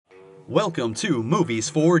Welcome to Movies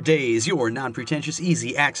for Days, your non-pretentious,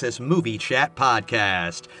 easy-access movie chat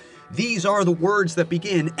podcast. These are the words that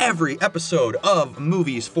begin every episode of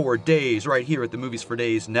Movies for Days, right here at the Movies for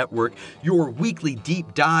Days Network, your weekly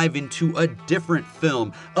deep dive into a different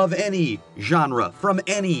film of any genre, from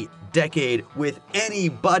any decade, with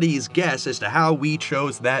anybody's guess as to how we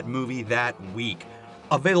chose that movie that week.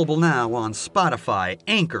 Available now on Spotify,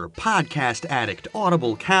 Anchor, Podcast Addict,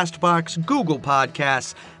 Audible, CastBox, Google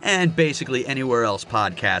Podcasts, and basically anywhere else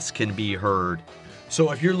podcasts can be heard.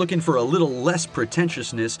 So if you're looking for a little less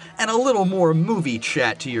pretentiousness and a little more movie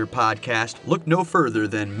chat to your podcast, look no further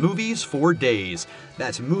than Movies for Days.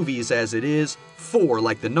 That's movies as it is, four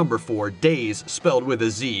like the number 4, days spelled with a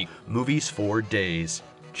Z. Movies for Days.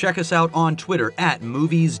 Check us out on Twitter at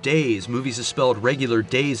MoviesDays. Movies is spelled regular,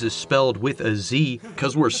 days is spelled with a Z,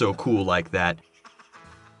 because we're so cool like that.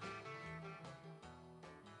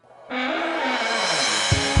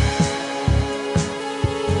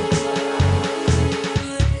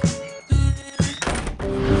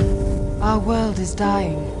 Our world is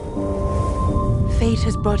dying. Fate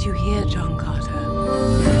has brought you here, John Carter.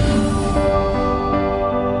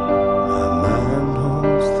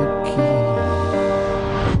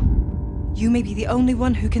 You may be the only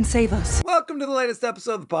one who can save us. Welcome to the latest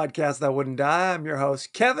episode of the podcast that wouldn't die. I'm your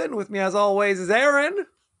host, Kevin. With me, as always, is Aaron.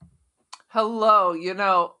 Hello. You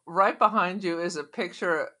know, right behind you is a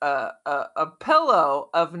picture, a pillow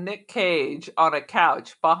of Nick Cage on a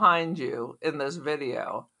couch behind you in this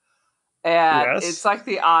video. And It's like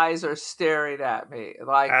the eyes are staring at me,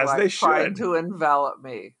 like they trying should. to envelop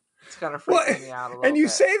me. It's kind of freaking me out a little bit. And you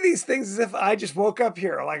say these things as if I just woke up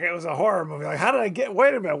here, like it was a horror movie. Like, how did I get?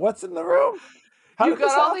 Wait a minute, what's in the room? You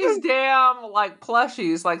got all these damn like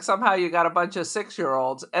plushies, like somehow you got a bunch of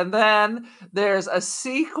 6-year-olds, and then there's a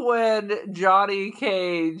sequin Johnny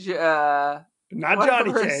Cage. Not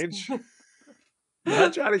Johnny Cage.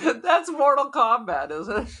 Not Johnny Cage. That's Mortal Kombat,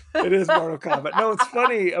 isn't it? It is Mortal Kombat. No, what's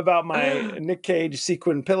funny about my Nick Cage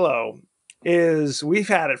sequin pillow is we've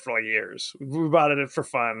had it for like years. We bought it for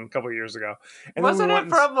fun a couple of years ago. And wasn't it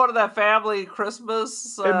from one of that family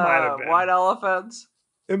Christmas it might have been. White Elephants?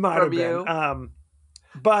 It might have been.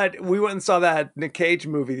 But we went and saw that Nick Cage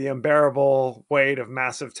movie, The Unbearable Weight of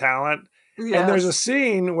Massive Talent. Yes. And there's a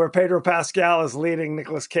scene where Pedro Pascal is leading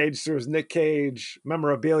Nicolas Cage through his Nick Cage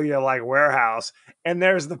memorabilia like warehouse. And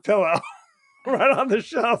there's the pillow right on the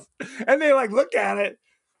shelf. And they like look at it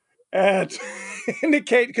and Nick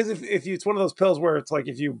Cage, because if it's one of those pills where it's like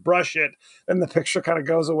if you brush it, then the picture kind of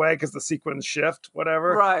goes away because the sequins shift,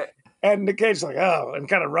 whatever. Right. And Nick Cage's like, oh, and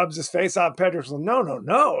kind of rubs his face on Pedro's like,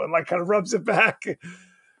 no, and like kind of rubs it back.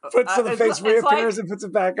 So the face reappears and puts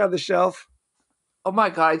it back on the shelf. Oh my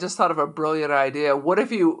God, I just thought of a brilliant idea. What if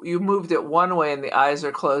you moved it one way and the eyes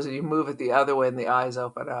are closed and you move it the other way and the eyes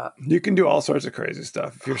open up? You can do all sorts of crazy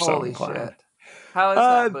stuff if you're so inclined. Holy shit. How is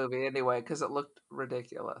that movie anyway? Because it looked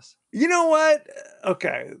ridiculous. You know what?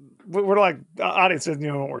 Okay. We're like, the audience doesn't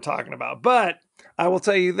know what we're talking about. But I will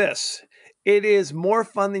tell you this. It is more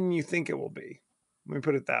fun than you think it will be. Let me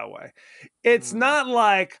put it that way. It's not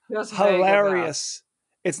like just hilarious.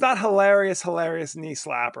 It's not hilarious knee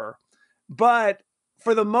slapper. But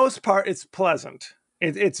for the most part, it's pleasant.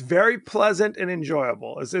 It's very pleasant and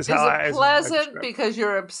enjoyable. Is it pleasant because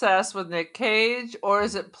you're obsessed with Nick Cage, or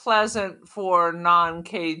is it pleasant for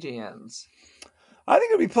non-Cagians? I think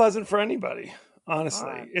it'd be pleasant for anybody. Honestly,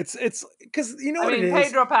 right. It's because you know what it is.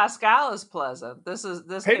 Pedro Pascal is pleasant. This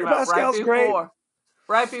Pedro came out Pascal's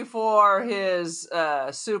right before his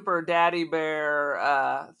super daddy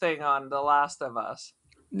bear thing on The Last of Us.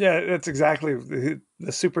 Yeah, that's exactly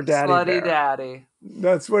the super daddy. Slutty bear. daddy.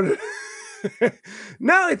 That's what it.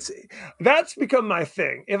 No, that's become my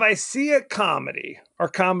thing. If I see a comedy or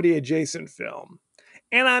comedy adjacent film,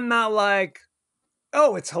 and I'm not like,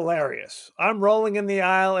 oh, it's hilarious. I'm rolling in the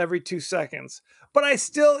aisle every 2 seconds, but I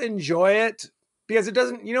still enjoy it because it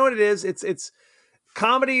doesn't. You know what it is? It's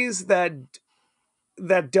comedies that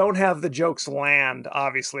don't have the jokes land.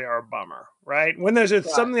 Obviously, are a bummer, right? When there's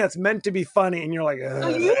something that's meant to be funny, and you're like, so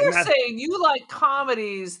you were saying you like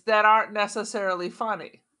comedies that aren't necessarily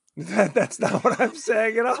funny. That's not what I'm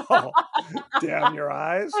saying at all. Damn your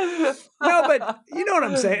eyes. No, but you know what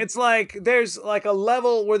I'm saying. It's like there's like a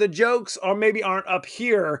level where the jokes aren't up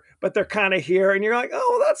here, but they're kind of here, and you're like, oh,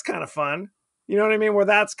 well, that's kind of fun. You know what I mean? Where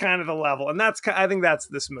that's kind of the level, and I think that's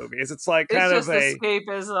this movie. It's like kind of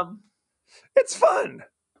escapism. It's fun.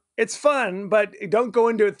 It's fun, but don't go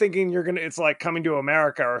into it thinking it's like Coming to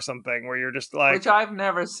America or something where you're just like, which I've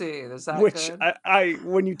never seen. Is that good? I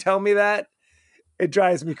when you tell me that. It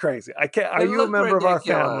drives me crazy. I can't. Are you a member of our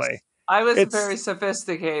family? I was very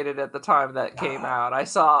sophisticated at the time that came out. I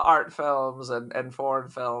saw art films and foreign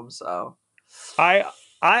films, so I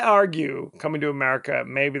argue Coming to America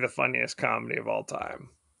may be the funniest comedy of all time.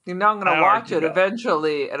 You know, I'm going to watch it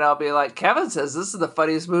eventually, and I'll be like, Kevin says this is the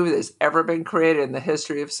funniest movie that's ever been created in the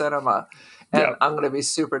history of cinema. And I'm going to be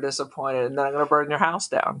super disappointed, and then I'm going to burn your house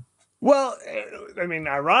down. Well, I mean,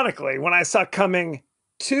 ironically, when I saw Coming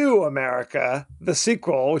to America, the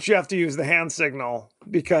sequel, which you have to use the hand signal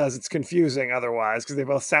because it's confusing otherwise, because they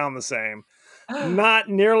both sound the same, not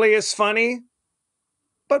nearly as funny,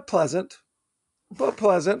 but pleasant.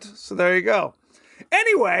 So there you go.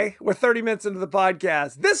 Anyway, we're 30 minutes into the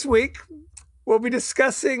podcast. This week, we'll be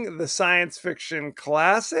discussing the science fiction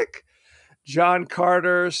classic, John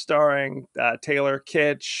Carter, starring Taylor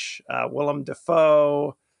Kitsch, Willem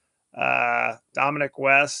Dafoe, Dominic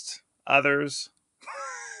West, others.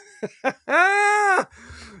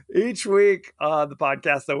 Each week on the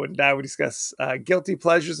podcast that wouldn't die, we discuss guilty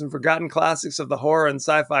pleasures and forgotten classics of the horror and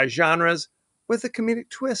sci-fi genres with a comedic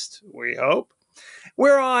twist, we hope.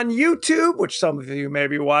 We're on YouTube, which some of you may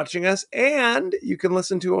be watching us, and you can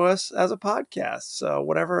listen to us as a podcast. So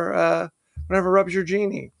whatever rubs your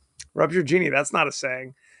genie. Rubs your genie, that's not a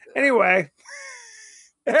saying. Anyway,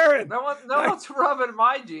 Aaron. No one's rubbing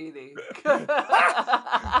my genie.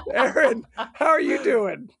 Aaron, how are you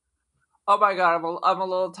doing? Oh my God, I'm a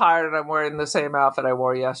little tired, and I'm wearing the same outfit I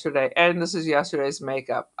wore yesterday. And this is yesterday's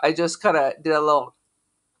makeup. I just kind of did a little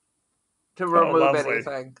to remove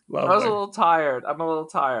anything. Lovely. I was a little tired. I'm a little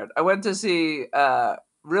tired. I went to see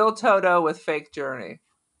Real Toto with Fake Journey.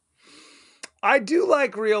 I do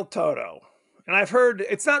like Real Toto. And I've heard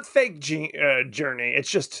it's not Fake Journey.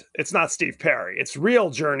 It's not Steve Perry. It's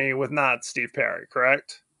Real Journey with not Steve Perry,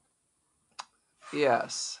 correct?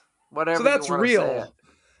 Yes. Whatever. So that's real.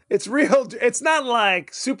 It's real. It's not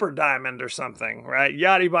like Super Diamond or something, right?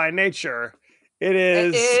 Yachty by nature. It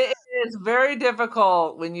is. It is very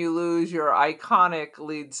difficult when you lose your iconic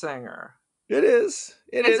lead singer. It is.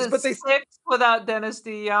 It is. But they six without Dennis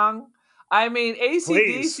DeYoung. I mean,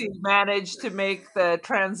 AC/DC managed to make the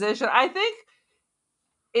transition. I think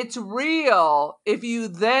it's real if you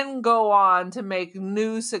then go on to make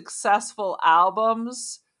new successful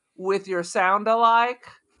albums with your sound alike.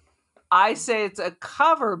 I say it's a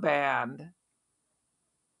cover band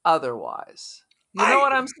otherwise. You know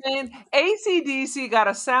what I'm saying? AC/DC got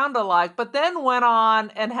a sound alike, but then went on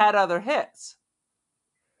and had other hits.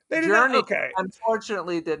 Journey,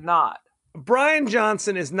 unfortunately, did not. Brian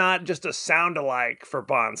Johnson is not just a sound alike for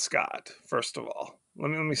Bon Scott, first of all. Let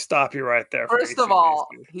me stop you right there. First of all,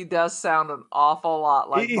 he does sound an awful lot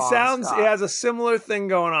like Bon Scott. He has a similar thing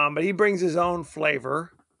going on, but he brings his own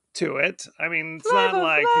flavor to it. I mean, it's not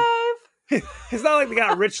like it's not like they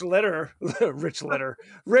got Rich Little, or Rich Litter,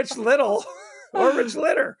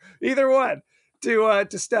 either one, to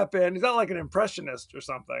step in. He's not like an impressionist or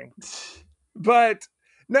something. But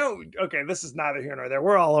no, okay, this is neither here nor there.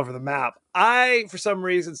 We're all over the map. I, for some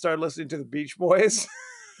reason, started listening to the Beach Boys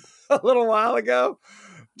a little while ago.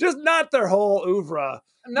 Just not their whole oeuvre.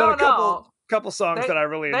 No, but a couple songs that I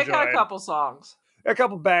really enjoyed. They got a couple songs. A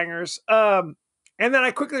couple bangers. And then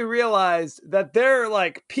I quickly realized that their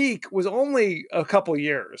peak was only a couple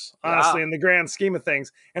years, honestly, in the grand scheme of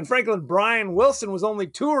things. And frankly, Brian Wilson was only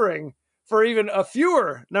touring for even a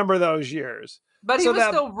fewer number of those years. But he was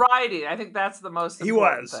still writing. I think that's the most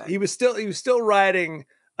important thing. He was still writing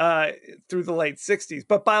through the late 60s.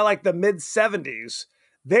 But by the mid 70s,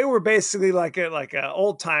 they were basically like a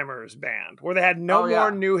old timers band where they had no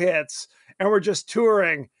more new hits and were just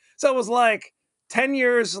touring. So it was 10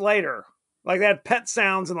 years later. They had Pet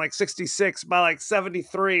Sounds in 66. By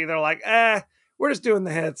 73, they're like, we're just doing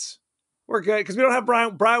the hits. We're good. Because we don't have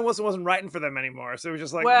Brian Wilson wasn't writing for them anymore. So it was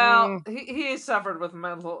just he suffered with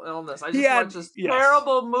mental illness. I just watched this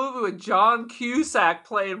terrible movie with John Cusack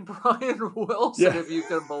playing Brian Wilson, if you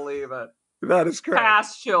can believe it. That is correct.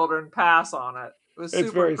 Pass, children, pass on it. It was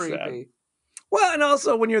super creepy. Sad. Well, and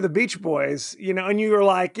also when you're the Beach Boys, and you were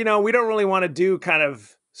like, we don't really want to do kind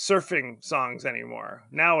of surfing songs anymore.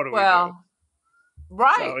 Now what do we do?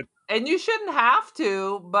 Right. So and you shouldn't have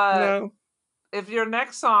to, but if your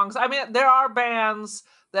next songs, I mean, there are bands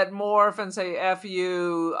that morph and say F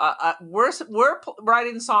you. We're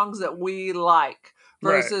writing songs that we like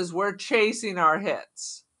versus we're chasing our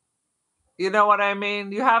hits. You know what I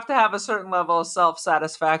mean? You have to have a certain level of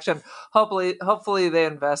self-satisfaction. Hopefully they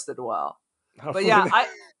invested well. But yeah,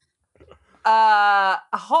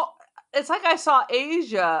 it's like I saw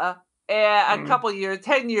Asia a couple years,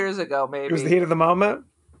 10 years ago, maybe. It was the heat of the moment?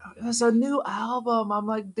 It was a new album. I'm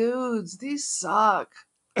like, dudes, these suck.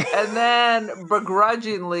 And then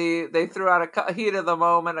begrudgingly, they threw out a heat of the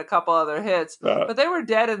moment, a couple other hits, but they were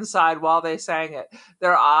dead inside while they sang it.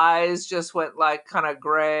 Their eyes just went like kind of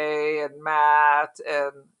gray and matte,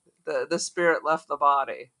 and the spirit left the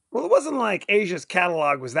body. Well, it wasn't like Asia's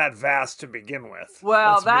catalog was that vast to begin with.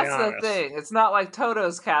 Well, that's the thing. It's not like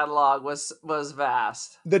Toto's catalog was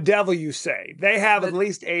vast. The devil you say. They have at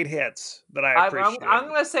least 8 hits that I appreciate. I'm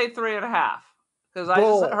going to say 3.5 because I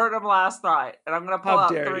just heard them last night, and I'm going to pull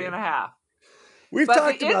out 3.5. We've talked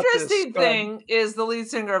about this. The interesting thing is the lead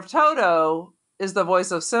singer of Toto is the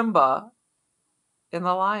voice of Simba in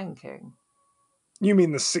The Lion King. You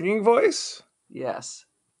mean the singing voice? Yes.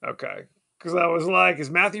 Okay. Because I was like, is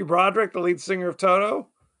Matthew Broderick the lead singer of Toto?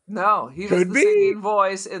 No, he was the singing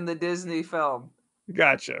voice in the Disney film.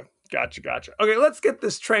 Gotcha. Okay, let's get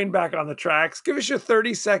this train back on the tracks. Give us your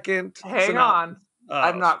 30-second. Hang on.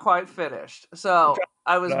 I'm not quite finished. So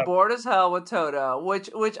I was bored as hell with Toto,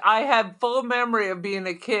 which I had full memory of being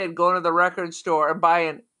a kid going to the record store and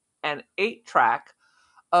buying an 8-track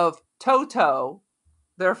of Toto,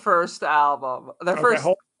 their first album.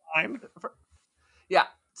 Whole time. Yeah.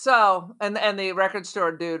 So, and the record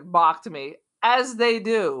store dude mocked me, as they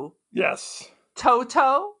do. Yes.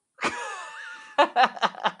 Toto?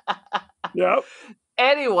 Yep.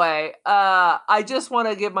 Anyway, I just want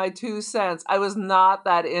to give my 2 cents. I was not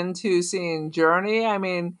that into seeing Journey. I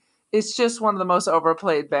mean, it's just one of the most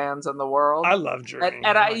overplayed bands in the world. I love Journey.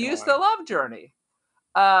 And I used to love Journey.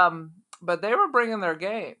 But they were bringing their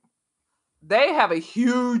game. They have a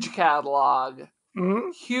huge catalog.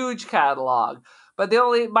 Mm-hmm. Huge catalog. But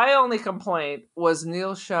my only complaint was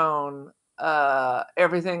Neil Schon.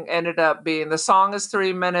 Everything ended up being, the song is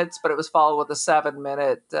 3 minutes, but it was followed with a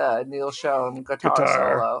 7-minute Neil Schon guitar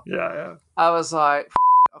solo. Yeah. I was like,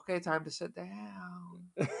 okay, time to sit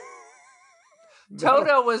down.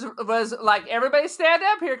 Toto was like, everybody stand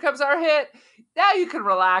up, here comes our hit. Now you can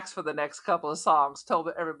relax for the next couple of songs. Told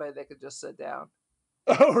everybody they could just sit down.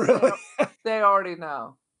 Oh, really? They already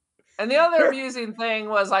know. And the other amusing thing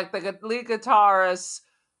was like the lead guitarist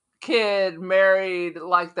kid married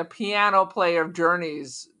like the piano player of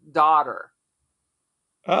Journey's daughter.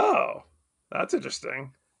 Oh, that's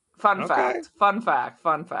interesting. Fun fact.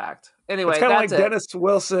 Anyway, it's kind of like Dennis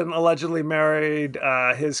Wilson allegedly married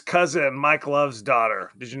his cousin Mike Love's daughter.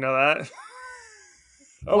 Did you know that?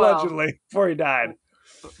 Allegedly, before he died.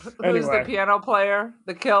 Who's the piano player?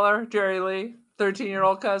 The killer? Jerry Lee?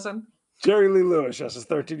 13-year-old cousin? Jerry Lee Lewis, yes, his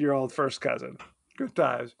 13-year-old first cousin. Good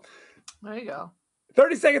times. There you go.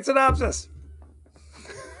 30-second synopsis.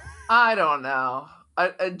 I don't know.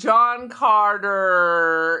 John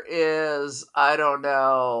Carter is, I don't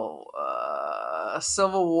know, a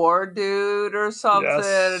Civil War dude or something.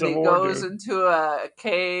 Yes, and he goes into a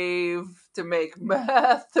cave to make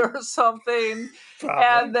meth or something. Probably.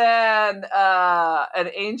 And then an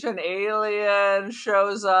ancient alien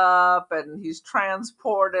shows up and he's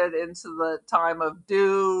transported into the time of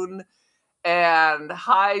Dune. And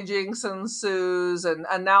hijinks ensues, and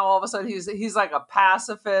now all of a sudden he's like a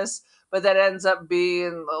pacifist, but that ends up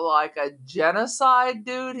being like a genocide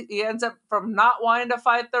dude. He ends up from not wanting to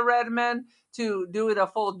fight the Red Men to doing a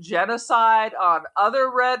full genocide on other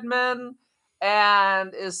Red Men,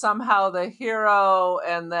 and is somehow the hero,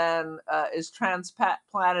 and then is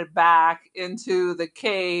transplanted back into the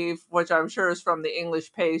cave, which I'm sure is from The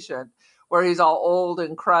English Patient, where he's all old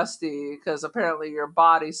and crusty because apparently your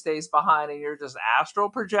body stays behind and you're just astral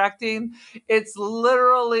projecting. It's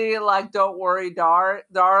literally like, don't worry,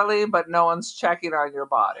 darling, but no one's checking on your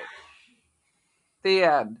body. The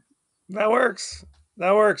end. That works.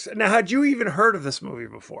 Now, had you even heard of this movie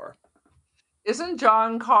before? Isn't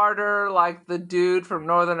John Carter like the dude from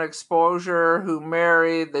Northern Exposure who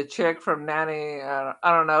married the chick from Nanny, I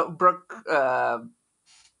don't know, Brooke,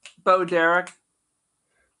 Bo Derek?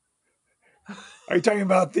 Are you talking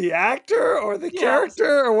about the actor or the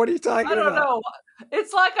character, or what are you talking about? I don't know.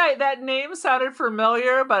 It's like that name sounded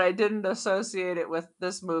familiar, but I didn't associate it with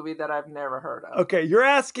this movie that I've never heard of. Okay, you're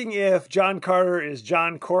asking if John Carter is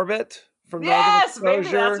John Corbett from Northern Exposure?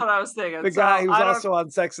 Maybe that's what I was thinking. The guy who's also on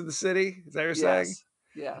Sex and the City? Is that what you're saying?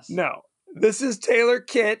 Yes. No. This is Taylor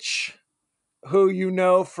Kitsch, who you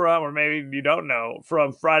know from, or maybe you don't know,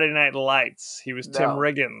 from Friday Night Lights. He was Tim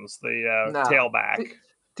Riggins, the tailback.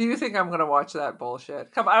 Do you think I'm going to watch that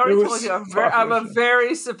bullshit? Come on, I already told you I'm a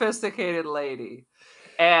very sophisticated lady.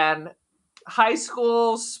 And high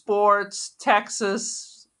school sports,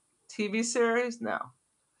 Texas TV series? No.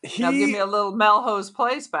 Now give me a little Melrose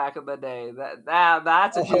Place back in the day.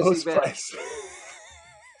 That's a juicy bit.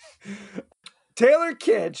 Taylor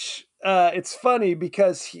Kitsch it's funny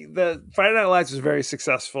because the Friday Night Lights was a very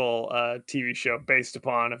successful TV show based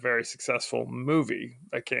upon a very successful movie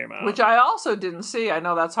that came out, which I also didn't see. I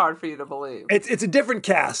know that's hard for you to believe. It's a different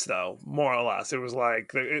cast though, more or less. It was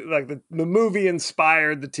like the movie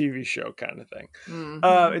inspired the TV show kind of thing.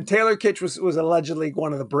 Mm-hmm. And Taylor Kitsch was allegedly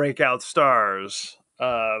one of the breakout stars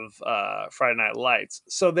of Friday Night Lights.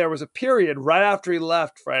 So there was a period right after he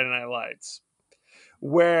left Friday Night Lights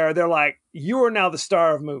where they're like, you are now the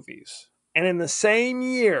star of movies. And in the same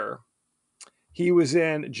year, he was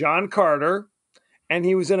in John Carter, and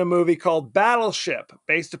he was in a movie called Battleship,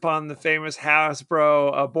 based upon the famous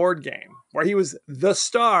Hasbro board game, where he was the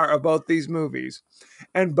star of both these movies.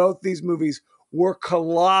 And both these movies were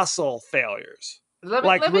colossal failures.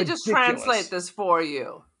 Let me just translate this for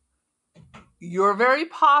you. You're very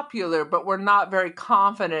popular, but we're not very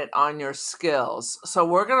confident on your skills. So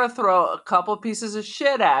we're going to throw a couple pieces of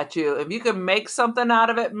shit at you. If you can make something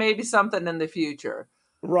out of it, maybe something in the future.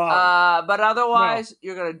 Wrong. But otherwise,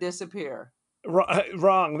 You're going to disappear.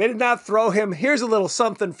 Wrong. They did not throw him. Here's a little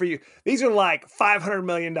something for you. These are like $500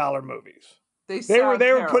 million movies. They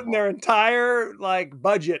were putting their entire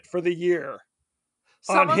budget for the year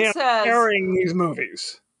on him airing these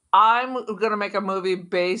movies. I'm going to make a movie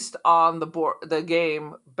based on the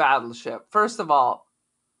game Battleship. First of all,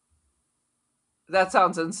 that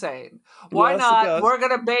sounds insane. Why not? We're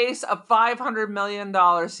going to base a $500 million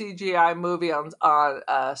CGI movie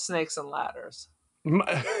on Snakes and Ladders.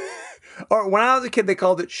 Or when I was a kid, they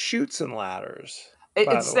called it Chutes and Ladders.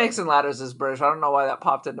 It's Snakes and Ladders is British. I don't know why that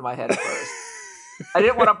popped into my head first. I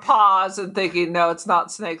didn't want to pause and thinking, no, it's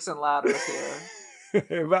not Snakes and Ladders here.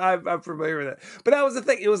 I'm familiar with that. But that was the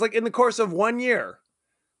thing. It was like in the course of 1 year,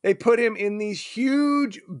 they put him in these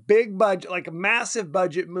huge, big budget, like massive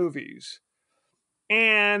budget movies.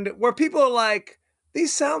 And where people are like,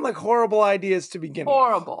 these sound like horrible ideas to begin with.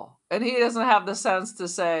 Horrible. And he doesn't have the sense to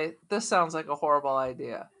say, this sounds like a horrible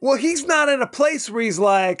idea. Well, he's not in a place where he's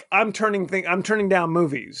like, I'm turning down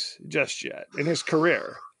movies just yet in his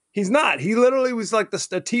career. He's not. He literally was like a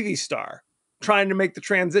TV star trying to make the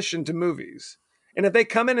transition to movies. And if they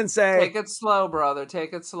come in and say... Take it slow, brother.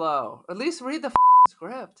 Take it slow. At least read the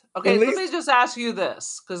script. Okay, let me just ask you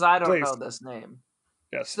this, because I don't know this name.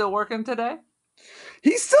 Yes. Still working today?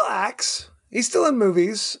 He still acts. He's still in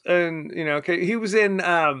movies. And, he was in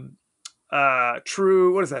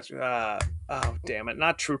True... What is that? Oh, damn it.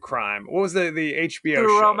 Not True Crime. What was the HBO show?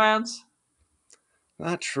 True Romance?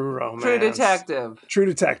 Not True Romance. True Detective. True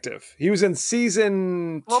Detective. He was in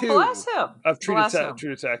season 2 bless him. Of True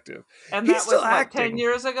Detective. And he's still acting. 10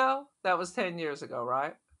 years ago? That was 10 years ago,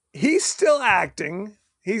 right? He's still acting.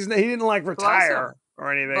 He didn't retire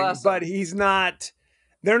or anything, but he's not.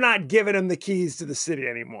 They're not giving him the keys to the city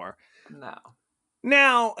anymore. No.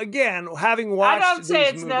 Now, again, having watched, I don't say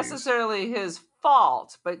it's necessarily his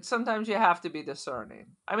fault, but sometimes you have to be discerning.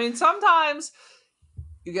 I mean, sometimes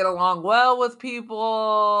you get along well with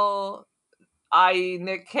people, i.e.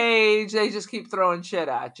 Nick Cage, they just keep throwing shit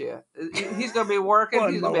at you. He's going to be working.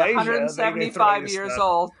 He's going to be 175 years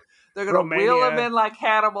old. They're going to wheel him in like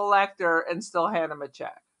Hannibal Lecter and still hand him a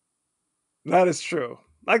check. That is true.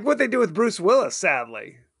 Like what they do with Bruce Willis,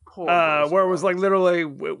 sadly. Where it was like literally,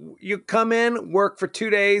 you come in, work for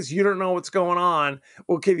 2 days, you don't know what's going on,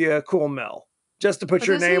 we'll give you a cool mill just to put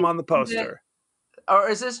your name on the poster. Or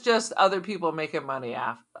is this just other people making money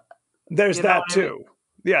after? There's that too.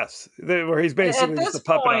 Yes, where he's basically just a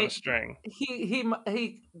puppet on a string.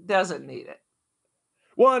 He doesn't need it.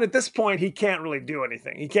 Well, and at this point, he can't really do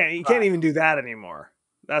anything. He can't even do that anymore.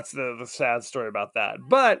 That's the sad story about that.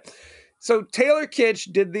 But so Taylor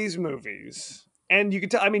Kitsch did these movies, and you can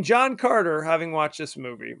tell. I mean, John Carter, having watched this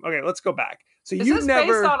movie. Okay, let's go back. So is this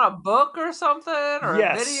based on a book or something, or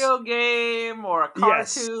a video game, or a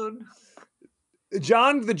cartoon? Yes.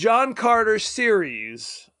 The John Carter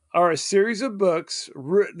series are a series of books.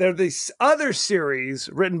 They're this other series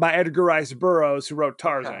written by Edgar Rice Burroughs, who wrote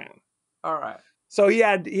Tarzan. Okay. All right. So he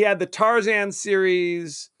had the Tarzan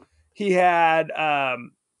series. He had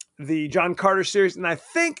the John Carter series, and I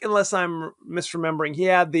think, unless I'm misremembering, he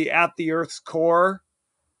had the At the Earth's Core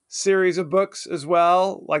series of books as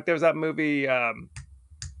well. Like there's that movie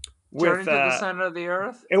with Journey to the Center of the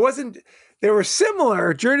Earth. It wasn't. They were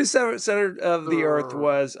similar. Journey to the Center of the Earth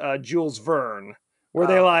was Jules Verne, where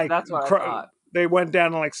they that's what I thought. They went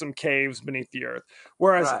down to like some caves beneath the earth.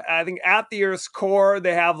 Whereas I think At the Earth's Core,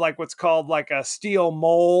 they have like what's called like a steel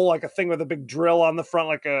mole, like a thing with a big drill on the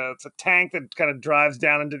front, it's a tank that kind of drives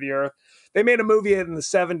down into the earth. They made a movie in the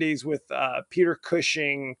 70s with Peter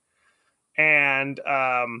Cushing and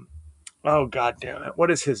oh god damn it, what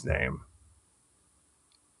is his name?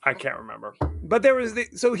 I can't remember. But there was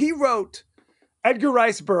so he wrote, Edgar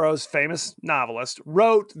Rice Burroughs, famous novelist,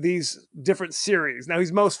 wrote these different series. Now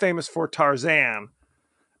he's most famous for Tarzan.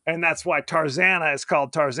 And that's why Tarzana is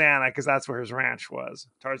called Tarzana, because that's where his ranch was.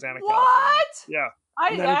 Tarzana, what? California. Yeah.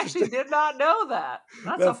 I actually did not know that.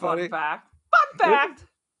 That's a fun fact. Fun fact.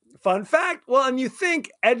 Fun fact. Well, and you think,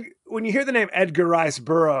 when you hear the name Edgar Rice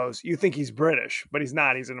Burroughs, you think he's British, but he's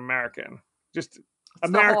not. He's an American. Just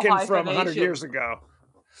American from 100 years ago.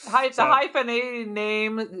 The hyphenated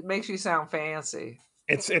name makes you sound fancy.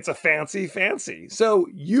 It's a fancy. So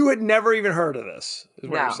you had never even heard of this, is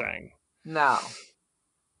what you're saying. No.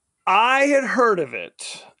 I had heard of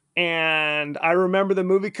it, and I remember the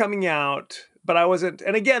movie coming out, but I wasn't.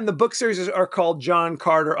 And again, the book series are called John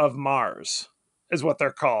Carter of Mars, is what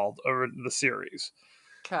they're called, or the series.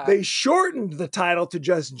 Okay. They shortened the title to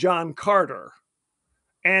just John Carter.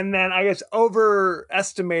 And then I guess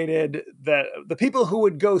overestimated that the people who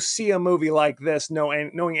would go see a movie like this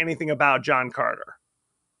knowing anything about John Carter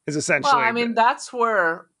is essentially. Well, I mean, that's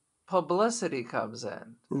where publicity comes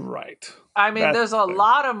in. Right. I mean, there's a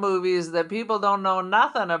lot of movies that people don't know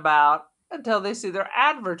nothing about until they see their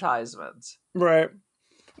advertisements. Right.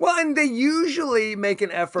 Well, and they usually make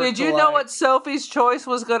an effort. Did you know what Sophie's Choice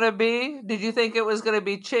was going to be? Did you think it was going to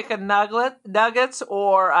be chicken nuggets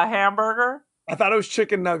or a hamburger? I thought it was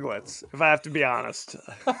chicken nuggets, if I have to be honest.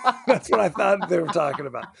 That's what I thought they were talking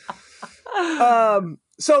about.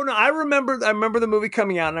 So no, I remember the movie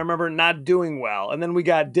coming out, and I remember not doing well. And then we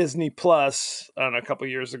got Disney Plus a couple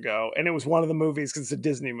years ago, and it was one of the movies because it's a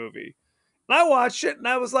Disney movie. And I watched it, and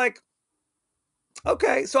I was like,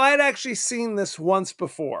 okay. So I had actually seen this once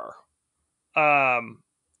before, and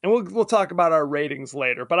we'll talk about our ratings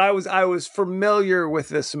later. But I was familiar with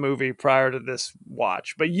this movie prior to this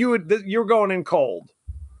watch. But you're going in cold.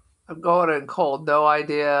 I'm going in cold. No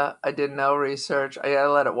idea. I did no research. I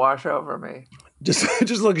gotta let it wash over me.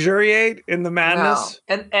 Just luxuriate in the madness.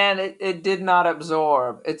 No. And it did not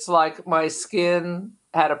absorb. It's like my skin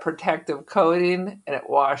had a protective coating and it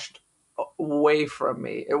washed away from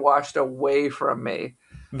me. It washed away from me.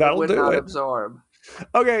 That'll do it. Would not absorb.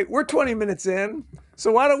 Okay, we're 20 minutes in.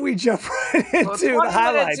 So why don't we jump right into the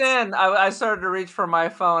highlights? 20 minutes in, I started to reach for my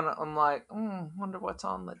phone. I'm like, wonder what's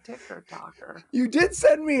on the ticker talker. You did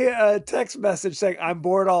send me a text message saying, I'm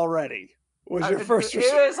bored already. Was your first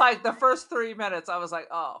It was like the first 3 minutes. I was like,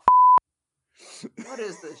 oh, what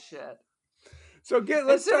is this shit? So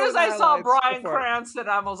as soon as I saw Bryan Cranston,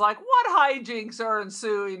 I was like, what hijinks are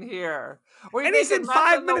ensuing here? And he's in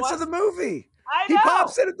 5 minutes of the movie. I know. He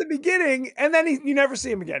pops in at the beginning, and then you never see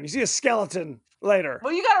him again. You see a skeleton later.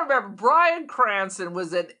 Well, you got to remember, Bryan Cranston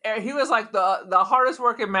was like the hardest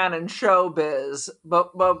working man in showbiz,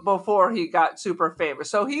 but before he got super famous.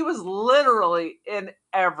 So he was literally in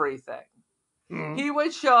everything. Mm-hmm. He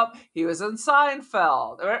would show up. He was in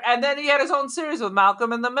Seinfeld, and then he had his own series with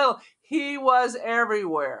Malcolm in the Middle. He was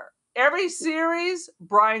everywhere. Every series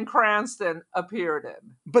Bryan Cranston appeared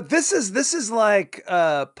in. But this is like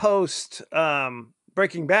post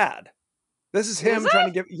Breaking Bad. This is him trying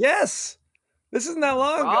to give. Yes, this isn't that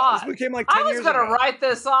long ago. This became like 10 years ago. I was going to write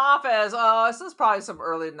this off as this is probably some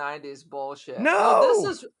early 90s bullshit. No,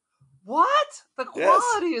 this is what the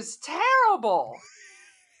quality is terrible.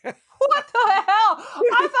 What the hell?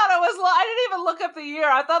 I didn't even look up the year.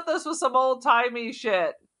 I thought this was some old timey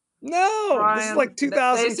shit. No, Brian, this is like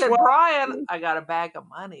 2012. They said, Brian, I got a bag of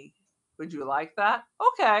money. Would you like that?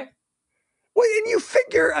 Okay. Well, and you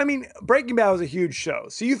figure, I mean, Breaking Bad was a huge show.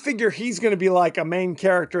 So you figure he's going to be like a main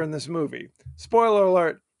character in this movie. Spoiler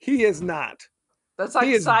alert, he is not. That's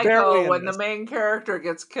like Psycho when the main character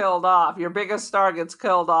gets killed off. Your biggest star gets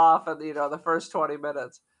killed off in, the first 20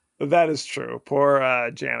 minutes. That is true.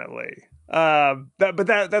 Poor Janet Leigh.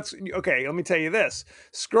 That's okay. Let me tell you this.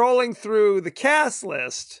 Scrolling through the cast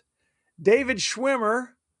list, David Schwimmer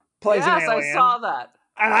plays an alien. Yes, I saw that.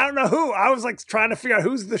 And I don't know who. I was like trying to figure out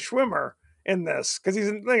who's the Schwimmer in this because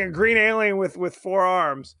he's like a green alien with 4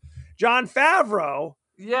 arms. Jon Favreau.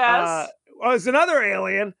 Yes. Is another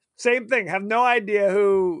alien. Same thing. Have no idea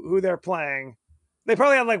who they're playing. They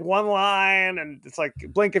probably have like one line, and it's like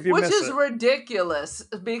blink if you miss it. Which is ridiculous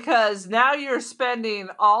because now you're spending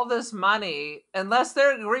all this money, unless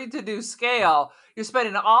they're agreed to do scale, you're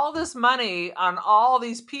spending all this money on all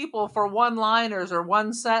these people for one-liners or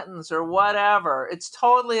one sentence or whatever. It's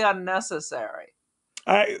totally unnecessary.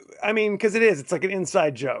 I mean, because it's like an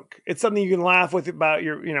inside joke. It's something you can laugh with about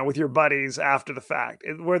with your buddies after the fact,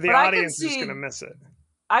 where the audience is just going to miss it.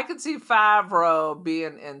 I could see Favreau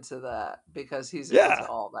being into that because he's into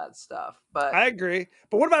all that stuff. But I agree.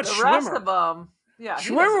 But what about the Schwimmer? rest of them? Yeah,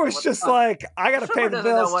 Schwimmer was just like, I got to pay the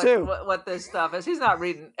bills too. What this stuff is. He's not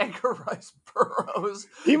reading Edgar Rice Burroughs.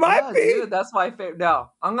 He might be. Dude, that's my favorite.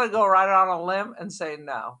 No, I'm going to go right on a limb and say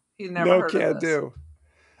no. He never heard of this. Do.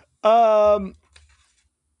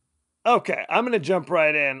 Okay, I'm going to jump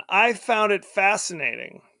right in. I found it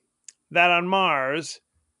fascinating that on Mars,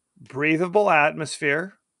 breathable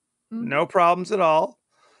atmosphere, no problems at all,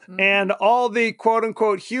 and all the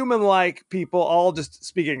quote-unquote human-like people all just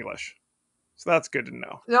speak English. So that's good to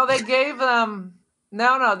know. No, they gave them...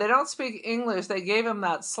 No, they don't speak English. They gave him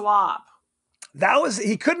that slop.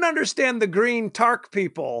 He couldn't understand the green Tark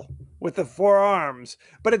people with the 4 arms.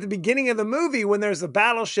 But at the beginning of the movie, when there's a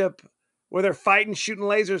battleship where they're fighting, shooting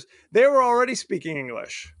lasers, they were already speaking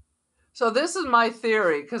English. So this is my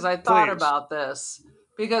theory, because I thought about this.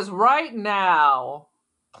 Because right now,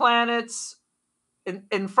 planets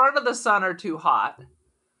in front of the sun are too hot.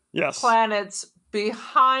 Yes. Planets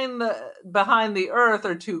behind the Earth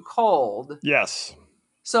are too cold. Yes.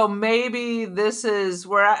 So maybe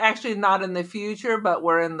we're actually not in the future, but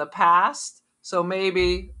we're in the past. So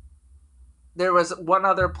maybe there was one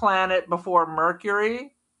other planet before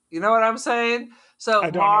Mercury. You know what I'm saying?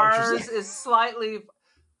 So Mars is slightly...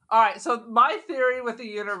 All right, so my theory with the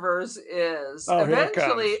universe is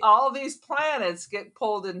eventually all these planets get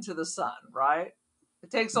pulled into the sun, right? It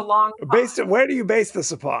takes a long time. Where do you base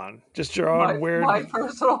this upon? Just your own weird... My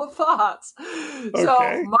personal thoughts. Okay.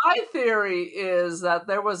 So my theory is that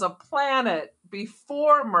there was a planet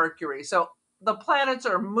before Mercury. So the planets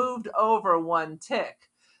are moved over one tick.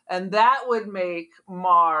 And that would make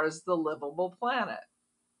Mars the livable planet.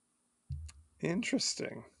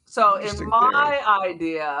 Interesting. So in my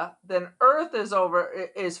idea, then Earth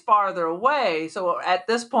is farther away. So at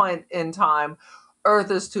this point in time, Earth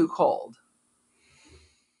is too cold.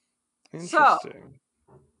 Interesting.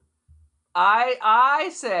 So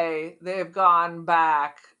I say they've gone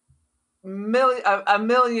back a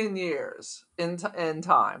million years in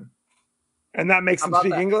time. And that makes them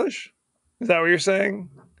speak English? Is that what you're saying?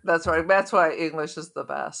 That's right. That's why English is the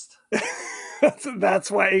best.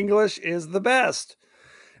 That's why English is the best.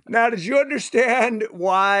 Now, did you understand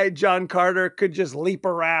why John Carter could just leap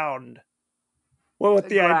around? Well, what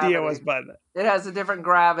the idea was, but it has a different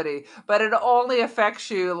gravity, but it only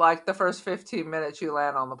affects you like the first 15 minutes you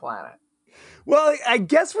land on the planet. Well, I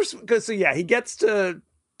guess he gets to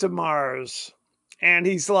Mars and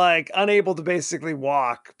he's like unable to basically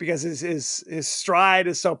walk because his stride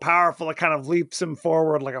is so powerful it kind of leaps him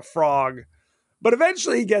forward like a frog. But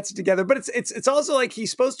eventually he gets it together. But it's also like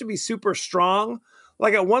he's supposed to be super strong.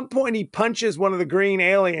 Like at one point he punches one of the green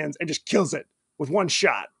aliens and just kills it with one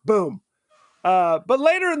shot. Boom. But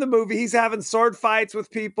later in the movie, he's having sword fights with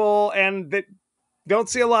people, and that don't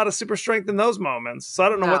see a lot of super strength in those moments. So I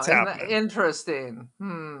don't know what's happening. Interesting.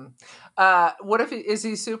 What if is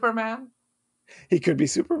he Superman? He could be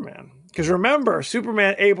Superman. Because remember,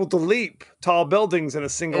 Superman able to leap tall buildings in a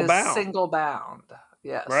single bound. Single bound.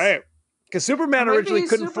 Yes. Right. Because Superman originally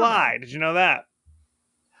couldn't fly. Did you know that?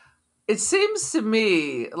 It seems to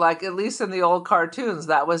me like, at least in the old cartoons,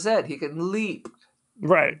 that was it. He can leap.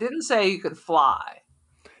 Right. Didn't say you could fly.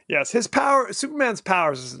 Yes, Superman's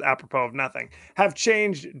powers, apropos of nothing, have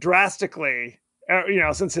changed drastically,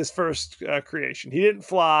 since his first creation. He didn't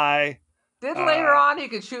fly. Then later on, he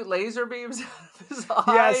could shoot laser beams out of his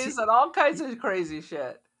eyes and all kinds of crazy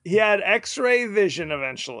shit. He had X-ray vision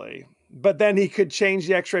eventually, but then he could change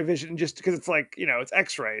the X-ray vision just because it's like, it's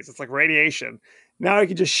X-rays. It's like radiation. Now he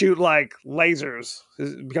can just shoot like lasers.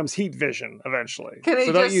 It becomes heat vision eventually. Can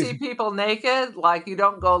he just see people naked? Like you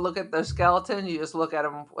don't go look at their skeleton, you just look at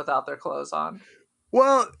them without their clothes on?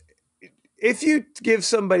 Well, if you give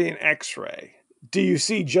somebody an X-ray, do you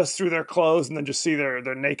see just through their clothes and then just see their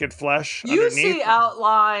naked flesh underneath? You see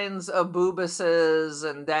outlines of boobuses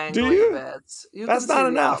and dangling bits. That's not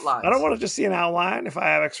enough. I don't want to just see an outline if I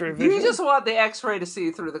have X-ray vision. You just want the X-ray to see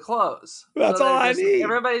through the clothes. That's all I need.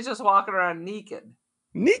 Everybody's just walking around naked.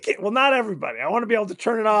 Naked? Well, not everybody. I want to be able to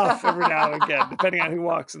turn it off every now and again, depending on who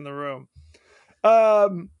walks in the room.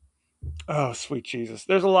 Oh, sweet Jesus.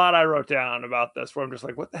 There's a lot I wrote down about this where I'm just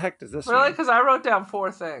like, what the heck does this mean? Really? Because I wrote down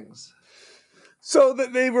 4 things. So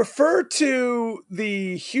that they refer to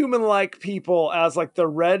the human-like people as like the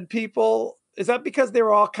red people. Is that because they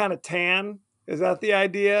were all kind of tan? Is that the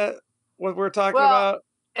idea? What we're talking about?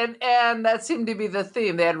 And that seemed to be the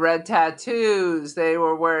theme. They had red tattoos. They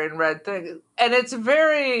were wearing red things. And it's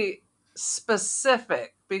very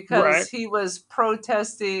specific because he was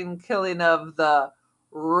protesting killing of the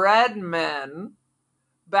red men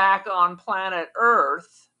back on planet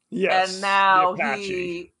Earth. Yes. And now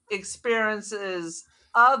he experiences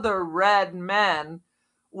other red men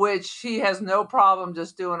which he has no problem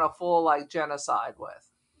just doing a full like genocide with.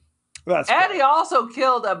 And correct. He also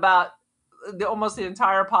killed about almost the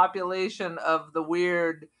entire population of the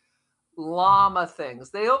weird llama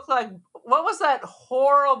things. They look like, what was that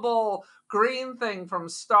horrible green thing from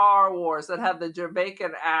Star Wars that had the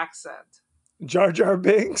Jamaican accent? Jar Jar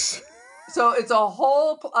Binks. So it's a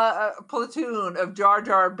whole platoon of Jar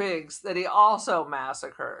Jar Binks that he also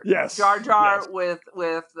massacred. Yes. Jar Jar with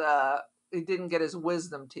he didn't get his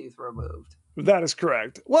wisdom teeth removed. That is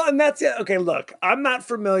correct. Well, and that's it. Okay, look, I'm not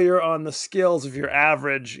familiar on the skills of your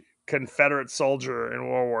average Confederate soldier in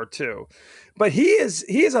World War II, but he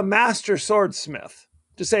is a master swordsmith,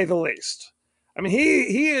 to say the least. I mean,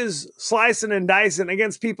 he is slicing and dicing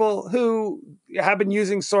against people who have been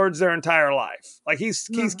using swords their entire life. Like he's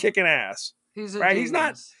kicking ass. He's a right.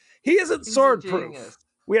 Genius. He isn't sword proof.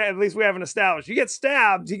 At least we haven't established. You get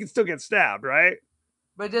stabbed, he can still get stabbed, right?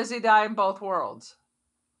 But does he die in both worlds?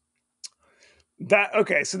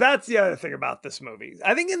 So that's the other thing about this movie.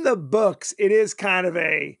 I think in the books, it is kind of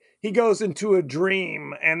he goes into a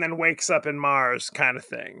dream and then wakes up in Mars kind of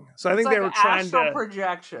thing. So I think they were trying to astral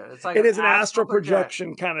projection. It's like it is an astral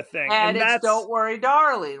projection kind of thing. And it's Don't Worry,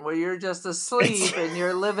 Darling, where you're just asleep and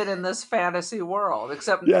you're living in this fantasy world.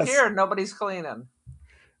 Except here, nobody's cleaning.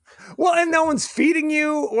 Well, and no one's feeding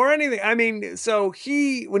you or anything. I mean, so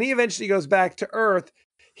when he eventually goes back to Earth,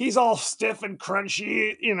 he's all stiff and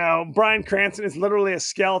crunchy. You know, Bryan Cranston is literally a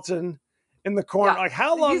skeleton in the corner. Yeah. Like,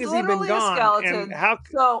 how long has he been gone? Skeleton. And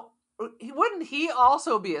so, wouldn't he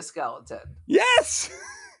also be a skeleton? Yes.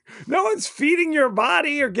 No one's feeding your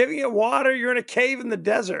body or giving it water. You're in a cave in the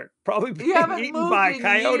desert, probably being eaten by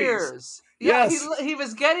coyotes. Years. Yeah, yes. He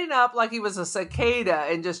was getting up like he was a cicada,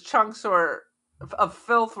 and just chunks of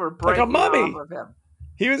filth were breaking like a mummy. Off of him.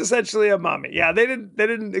 He was essentially a mummy. Yeah, they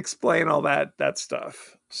didn't explain all that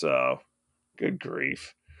stuff. So, good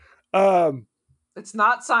grief. It's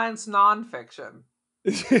not science nonfiction.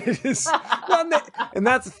 It is. Well, and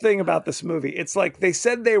that's the thing about this movie. It's like they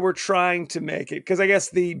said they were trying to make it, because I guess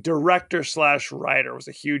the director/writer was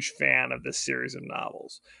a huge fan of this series of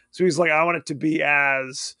novels. So he's like, I want it to be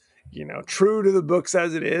as, true to the books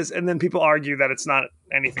as it is. And then people argue that it's not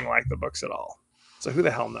anything like the books at all. So who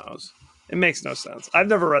the hell knows? It makes no sense. I've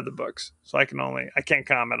never read the books, so I can't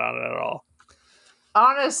comment on it at all.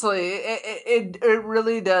 Honestly, it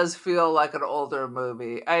really does feel like an older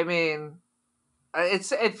movie. I mean,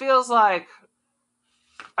 it feels like,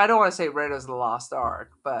 I don't want to say Raiders of the Lost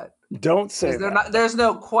Ark, but don't say that. There's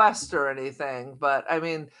no quest or anything, but I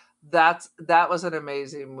mean, that was an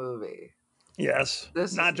amazing movie. Yes,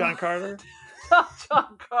 not John Carter. Not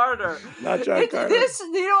John Carter. Not John Carter.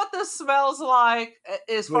 You know what this smells like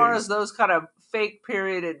as far as those kind of fake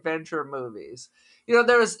period adventure movies?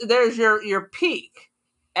 There's your peak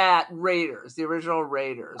at Raiders, the original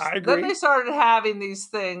Raiders. I agree. Then they started having these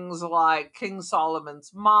things like King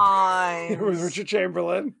Solomon's Mines. It was Richard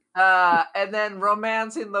Chamberlain. And then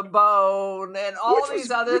Romancing the Bone and all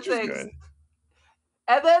these other things.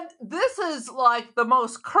 And then this is like the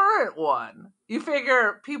most current one. You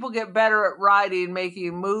figure people get better at writing,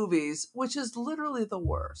 making movies, which is literally the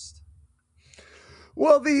worst.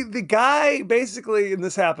 Well, the guy basically, and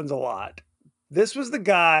this happens a lot, this was the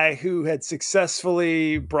guy who had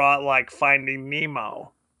successfully brought like Finding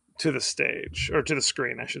Nemo to the stage, or to the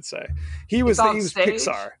screen, I should say. He was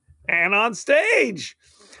Pixar. And on stage,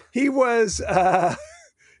 he was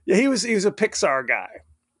he was a Pixar guy.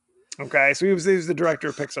 Okay, so he was the director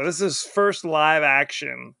of Pixar. This is his first live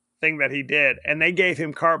action thing that he did, and they gave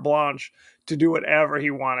him carte blanche to do whatever he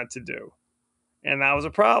wanted to do. And that was a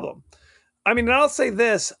problem. I mean, and I'll say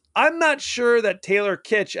this, I'm not sure that Taylor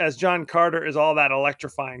Kitsch as John Carter is all that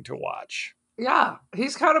electrifying to watch. Yeah,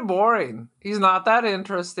 he's kind of boring. He's not that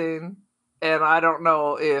interesting. And I don't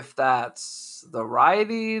know if that's the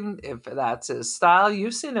writing, if that's his style.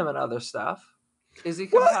 You've seen him in other stuff. Is he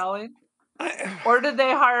compelling? Or did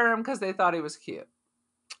they hire him because they thought he was cute?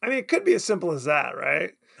 I mean, it could be as simple as that,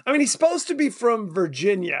 right? I mean, he's supposed to be from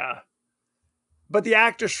Virginia, but the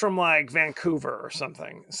actor's from like Vancouver or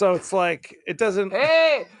something. So it's like, it doesn't...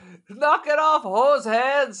 Hey, knock it off, hose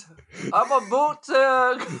heads. I'm a boot.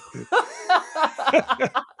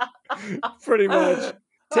 Pretty much.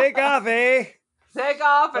 Take off, eh? Take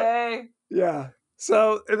off, eh? Yeah.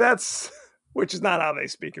 So that's... Which is not how they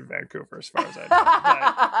speak in Vancouver, as far as I know.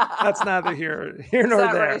 But that's neither here nor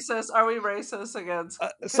there. Racist? Are we racist against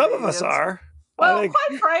some of us are. Well,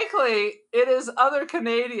 quite frankly, it is other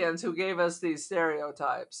Canadians who gave us these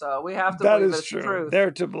stereotypes. So we have to believe it's true.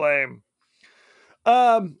 They're to blame.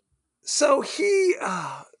 So he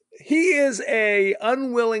he is a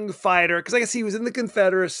unwilling fighter because I guess he was in the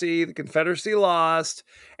Confederacy. The Confederacy lost,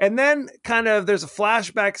 and then kind of there's a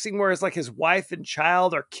flashback scene where it's like his wife and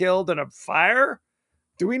child are killed in a fire.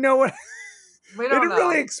 Do we know what? We They don't didn't know.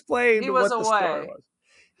 really explain He what was the story away. was.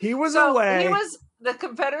 He was away. The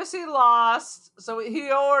Confederacy lost, so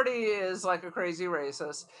he already is like a crazy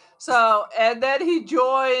racist. So, and then he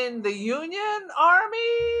joined the Union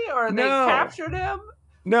Army, or they captured him.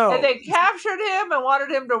 No. And they captured him and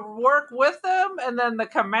wanted him to work with them, and then the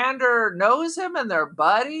commander knows him and they're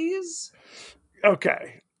buddies.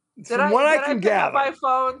 Okay. Did I pick up my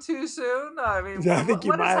phone too soon? I mean, I think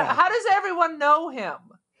you might have. How does everyone know him?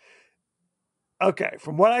 Okay,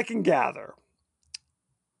 from what I can gather,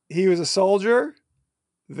 he was a soldier.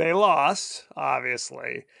 They lost,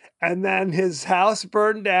 obviously. And then his house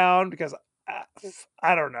burned down because,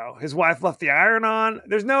 I don't know, his wife left the iron on.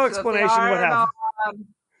 There's no explanation what happened.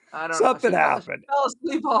 I don't Something know. happened. She fell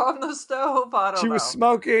asleep on the stove. I don't know. She was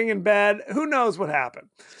smoking in bed. Who knows what happened?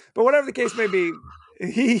 But whatever the case may be,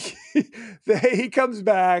 he comes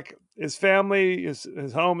back. His family,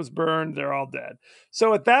 his home is burned. They're all dead.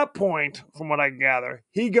 So at that point, from what I can gather,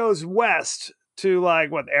 he goes west to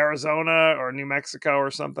Arizona or New Mexico or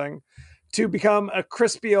something to become a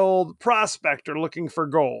crispy old prospector looking for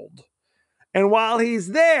gold. And while he's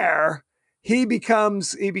there, he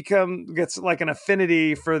gets like an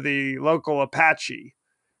affinity for the local Apache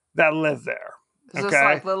that live there. Is this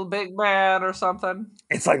like Little Big Man or something?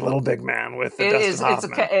 It's like Little Big Man with Dustin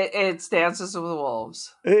Hoffman. It's Dances with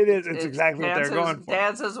Wolves. It is. It's exactly what they're going for.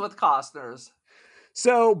 Dances with Costners.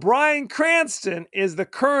 So Bryan Cranston is the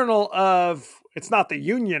colonel of, it's not the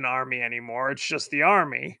Union Army anymore, it's just the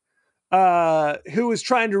Army, who is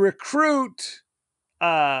trying to recruit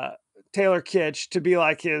Taylor Kitsch to be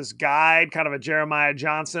like his guide, kind of a Jeremiah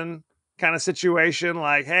Johnson kind of situation.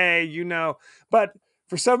 Like, hey, but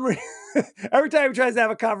for some reason, every time he tries to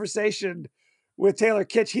have a conversation with Taylor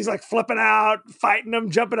Kitsch, he's like flipping out, fighting him,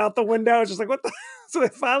 jumping out the window. It's just like, what the? So they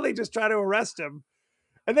finally just try to arrest him.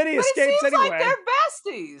 And then he escapes anyway. Like they're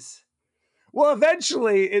besties. Well,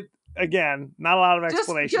 eventually, again, not a lot of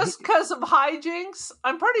explanation. Just because of hijinks,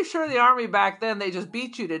 I'm pretty sure the Army back then, they just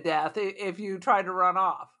beat you to death if you tried to run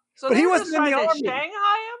off. So but he wasn't in the Army. Shanghai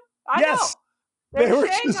him? I know. They're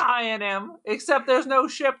Shanghaiing him, except there's no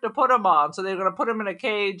ship to put him on, so they're going to put him in a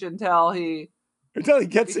cage until he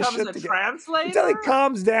gets his shit together. Translator? Until he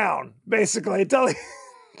calms down, basically. Until he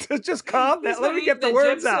just calm down. Let me get the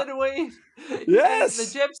words out. Weed. Yes,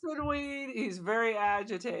 the gypsum weed. He's very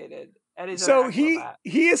agitated, and he's so he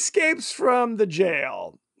escapes from the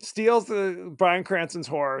jail, steals the Bryan Cranston's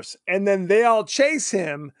horse, and then they all chase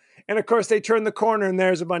him. And of course, they turn the corner, and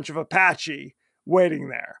there's a bunch of Apache waiting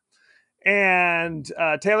there. And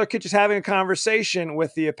Taylor Kitsch is having a conversation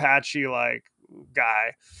with the Apache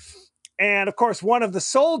guy, and of course, one of the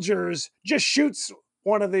soldiers just shoots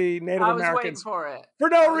one of the Native Americans for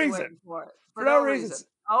no reason. For no reason.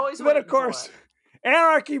 Always. So then, of course,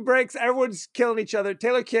 anarchy breaks. Everyone's killing each other.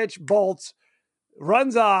 Taylor Kitsch bolts,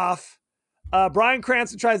 runs off. Bryan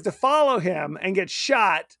Cranston tries to follow him and gets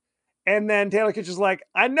shot. And then Taylor Kitsch is like,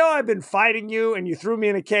 I know I've been fighting you and you threw me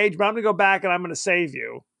in a cage, but I'm going to go back and I'm going to save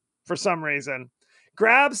you for some reason.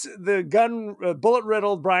 Grabs the gun,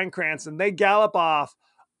 bullet-riddled Bryan Cranston. They gallop off.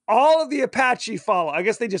 All of the Apache follow. I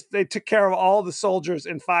guess they took care of all the soldiers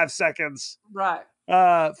in 5 seconds. Right.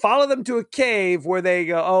 Follow them to a cave where they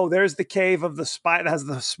go, oh, there's the cave of the spider that has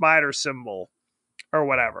the spider symbol or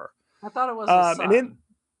whatever. I thought it was a sun.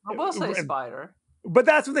 I will say spider. But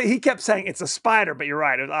that's what he kept saying. It's a spider, but you're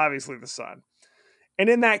right. It's obviously the sun. And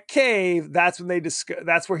in that cave, that's when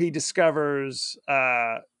that's where he discovers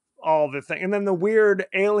all the thing. And then the weird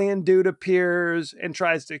alien dude appears and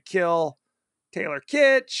tries to kill Taylor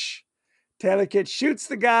Kitsch. Taylor Kitsch shoots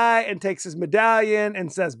the guy and takes his medallion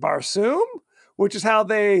and says Barsoom, which is how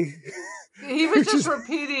they... He was just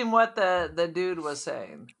repeating what the dude was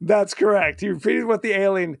saying. That's correct. He repeated what the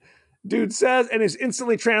alien dude says and is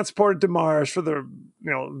instantly transported to Mars for the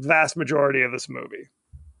vast majority of this movie.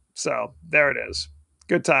 So there it is.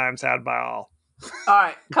 Good times had by all. All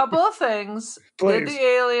right, couple of things. Please. Did the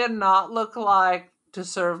alien not look like To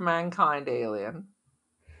Serve Mankind alien?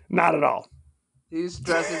 Not at all. He's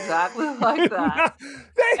dressed exactly like that.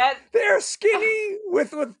 They're skinny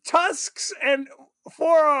with tusks and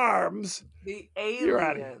forearms. The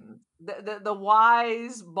alien, the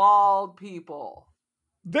wise bald people.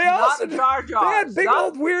 They also Jar Jar. They had big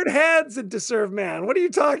old weird heads in To Serve Man. What are you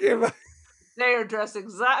talking about? They are dressed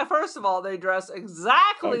First of all, they dress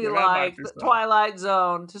exactly like the Twilight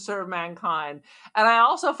Zone To Serve Mankind, and I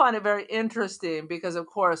also find it very interesting because, of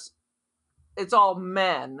course, it's all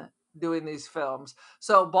men. doing these films.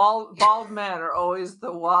 So bald men are always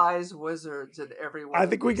the wise wizards in every one. I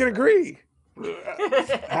think we can agree.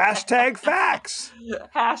 Hashtag facts.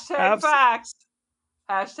 Hashtag facts.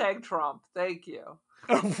 Hashtag Trump. Thank you.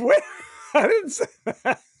 I didn't say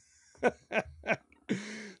that.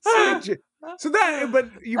 So that, but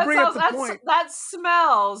you bring up the point. That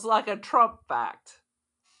smells like a Trump fact.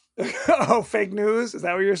 Oh, fake news? Is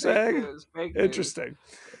that what you're saying? Fake news. Interesting.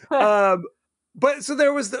 But so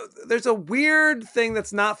there's a weird thing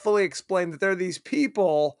that's not fully explained, that there are these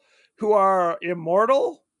people who are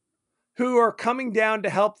immortal, who are coming down to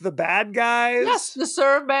help the bad guys. Yes, to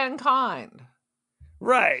serve mankind.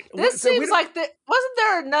 Right. This seems like wasn't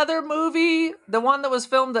there another movie, the one that was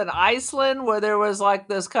filmed in Iceland, where there was like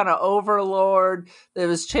this kind of overlord that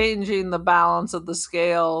was changing the balance of the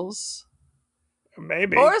scales?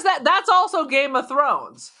 Maybe. Or is that's also Game of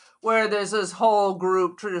Thrones, where there's this whole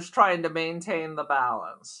group just trying to maintain the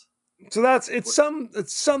balance? So it's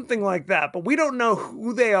something like that, but we don't know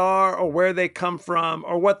who they are or where they come from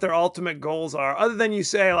or what their ultimate goals are, other than you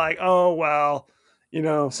say like, oh, well,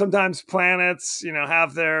 sometimes planets,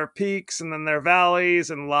 have their peaks and then their valleys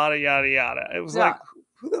and yada, yada, yada. It was like,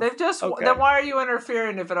 then why are you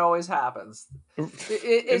interfering if it always happens?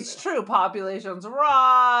 It's true. Populations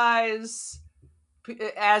rise.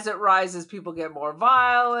 As it rises, people get more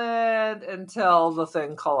violent until the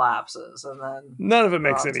thing collapses, and then none of it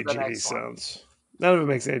makes any GD sense. None of it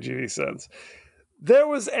makes any GD sense. There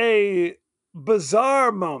was a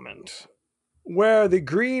bizarre moment where the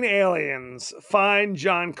green aliens find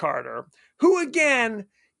John Carter, who again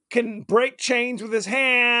can break chains with his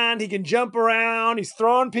hand. He can jump around. He's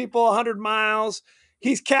throwing people 100 miles.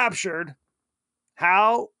 He's captured.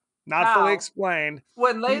 How? Not fully explained.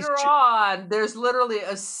 When later on, there's literally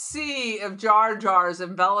a sea of Jar Jars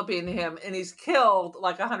enveloping him, and he's killed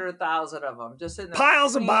like 100,000 of them. Just in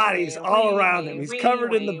piles of bodies all around him. He's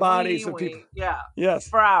covered in the bodies of people. Yeah. Yes.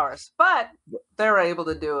 For hours. But they're able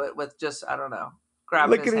to do it with just, I don't know,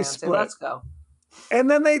 grabbing his hand and saying, let's go.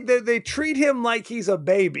 And then they treat him like he's a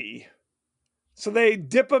baby. So they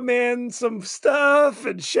dip him in some stuff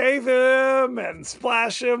and shave him and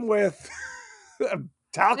splash him with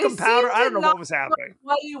talcum powder. I don't know what was happening.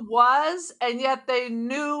 What he was, and yet they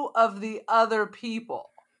knew of the other people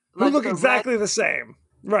who look exactly the same,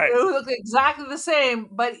 right? Who look exactly the same,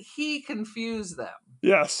 but he confused them.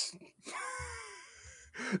 Yes,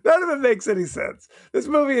 none of it makes any sense. This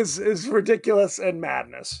movie is ridiculous and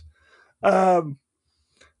madness. Now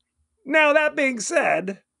that being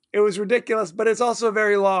said, it was ridiculous, but it's also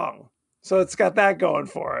very long, so it's got that going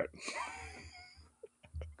for it.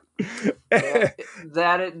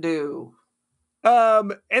 That it do.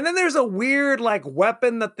 And then there's a weird like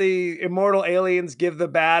weapon that the immortal aliens give the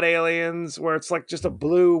bad aliens, where it's like just a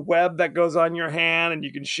blue web that goes on your hand and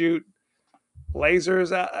you can shoot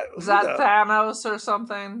lasers out. Is that Thanos or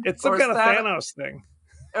something? It's some kind of Thanos thing.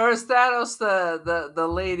 Or is Thanos the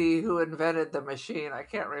lady who invented the machine? I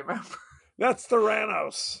can't remember. That's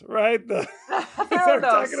Theranos, right? Is that what we're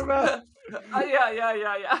talking about?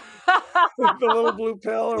 Yeah. The little blue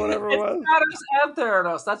pill or whatever it was. Thanos and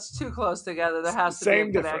Theranos. That's too close together. There has to be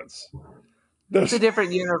a difference. It's a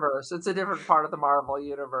different universe. It's a different part of the Marvel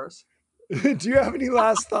universe. Do you have any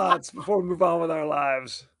last thoughts before we move on with our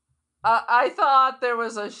lives? I thought there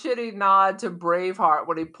was a shitty nod to Braveheart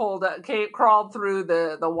when he crawled through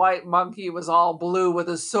the white monkey was all blue with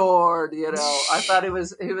a sword. I thought he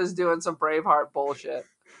was doing some Braveheart bullshit.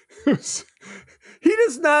 He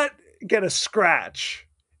does not get a scratch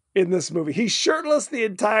in this movie. He's shirtless the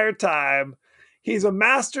entire time. He's a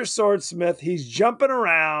master swordsmith. He's jumping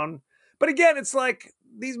around. But again, it's like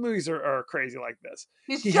these movies are crazy like this.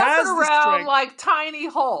 He's jumping around like Tiny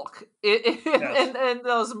Hulk in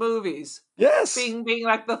those movies. Yes. Being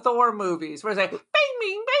like the Thor movies where it's like bing,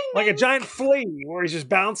 bing, bing. Like a giant flea where he's just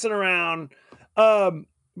bouncing around. But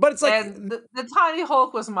it's like... And the Tiny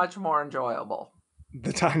Hulk was much more enjoyable.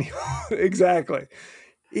 The Tiny Hulk. Exactly.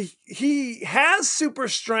 He has super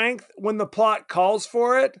strength when the plot calls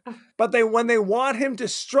for it, but when they want him to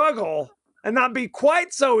struggle and not be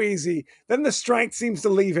quite so easy, then the strength seems to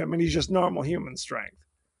leave him and he's just normal human strength.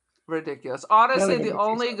 Ridiculous. Honestly, the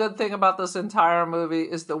only good thing about this entire movie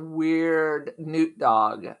is the weird newt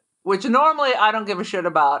dog, which normally I don't give a shit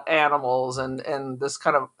about animals and this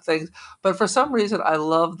kind of things, but for some reason I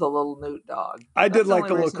love the little newt dog. I did like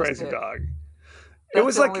the little crazy dog. It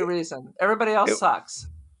was the only reason. Everybody else sucks.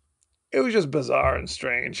 It was just bizarre and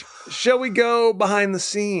strange. Shall we go behind the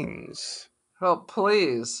scenes? Oh,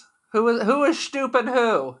 please. Who is stupid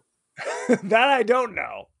who? That I don't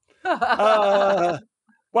know.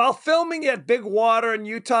 While filming at Big Water in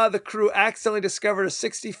Utah, the crew accidentally discovered a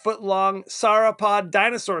 60-foot-long sauropod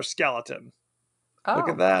dinosaur skeleton. Oh, look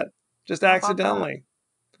at that. Just accidentally.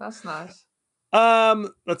 That's nice.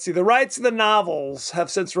 Let's see. The rights of the novels have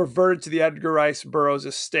since reverted to the Edgar Rice Burroughs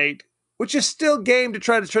estate, which is still game to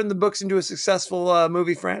try to turn the books into a successful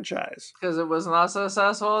movie franchise. Because it was not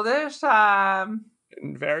successful this time.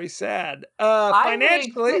 And very sad.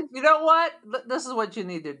 Financially. You know what? This is what you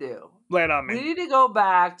need to do. Lay it on me. We need to go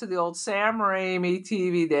back to the old Sam Raimi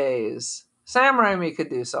TV days. Sam Raimi could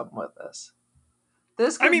do something with this.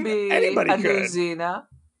 This could be anybody a could. new Xena.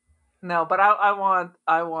 No, but I want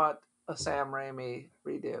a Sam Raimi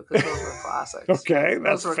redo because those were classics. Okay,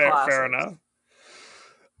 that's fair enough.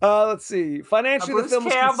 Let's see. Financially, the film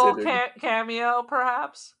was Campbell considered... cameo,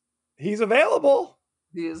 perhaps. He's available.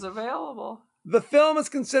 He is available. The film is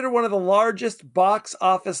considered one of the largest box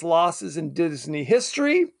office losses in Disney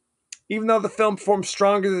history. Even though the film performed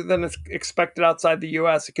stronger than expected outside the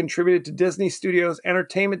U.S., it contributed to Disney Studios'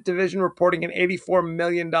 entertainment division reporting an $84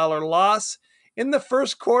 million loss in the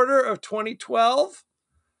first quarter of 2012.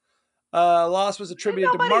 Loss was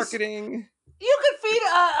attributed to marketing. You could feed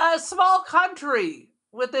a small country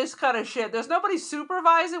with this kind of shit. There's nobody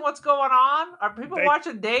supervising what's going on. Are people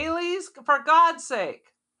watching dailies? For God's sake.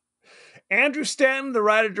 Andrew Stanton, the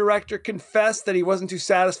writer-director, confessed that he wasn't too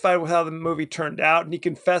satisfied with how the movie turned out, and he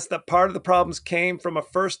confessed that part of the problems came from a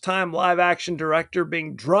first-time live-action director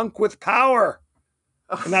being drunk with power.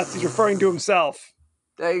 And he's referring to himself.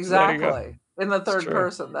 Exactly. In the third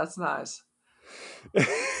person. That's nice.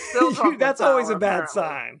 That's always a bad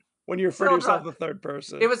sign when you refer to yourself in the third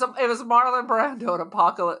person. It was Marlon Brando in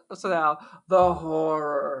Apocalypse Now. The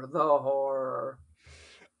horror.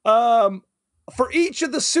 For each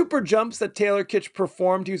of the super jumps that Taylor Kitsch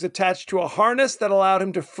performed, he was attached to a harness that allowed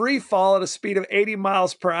him to free fall at a speed of 80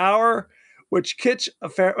 miles per hour, which Kitsch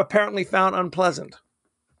apparently found unpleasant.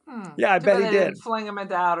 Yeah, I bet he did. Didn't fling him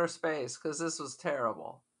into outer space because this was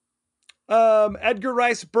terrible. Edgar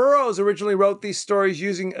Rice Burroughs originally wrote these stories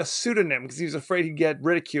using a pseudonym because he was afraid he'd get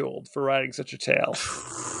ridiculed for writing such a tale.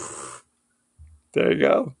 There you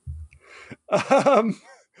go.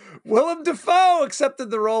 Willem Dafoe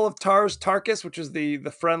accepted the role of Tars Tarkas, which is the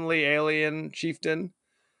friendly alien chieftain,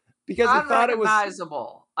 because he thought it was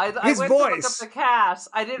unrecognizable. I his went voice. To look up the cast.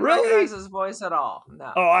 I didn't recognize his voice at all.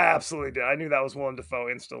 No. Oh, I absolutely did. I knew that was Willem Dafoe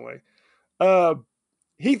instantly.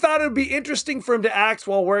 He thought it would be interesting for him to act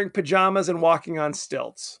while wearing pajamas and walking on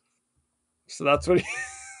stilts. So that's what he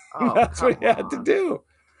had to do.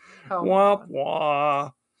 Womp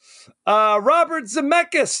wah. Robert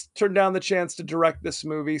Zemeckis turned down the chance to direct this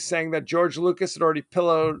movie, saying that George Lucas had already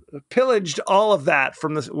pillaged all of that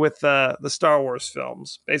from with the Star Wars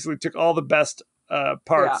films. Basically, took all the best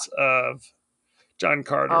parts of John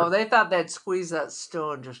Carter. Oh, they thought they'd squeeze that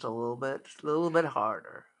stone just a little bit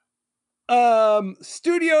harder.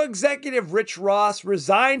 Studio executive Rich Ross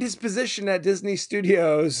resigned his position at Disney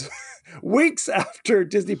Studios weeks after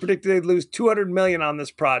Disney predicted they'd lose $200 million on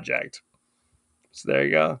this project. So there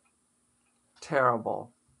you go.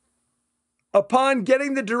 Terrible. Upon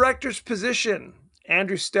getting the director's position,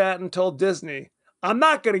 Andrew Stanton told Disney, "I'm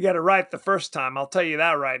not going to get it right the first time. I'll tell you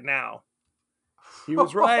that right now." He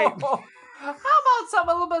was right. How about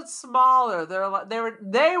something a little bit smaller?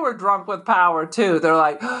 They were drunk with power too. They're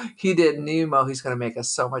like, he did Nemo. He's going to make us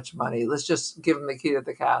so much money. Let's just give him the key to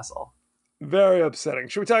the castle. Very upsetting.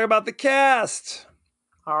 Should we talk about the cast?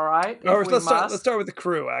 All right. Or let's start with the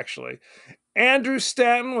crew, actually. Andrew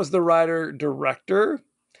Stanton was the writer-director.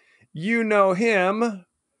 You know him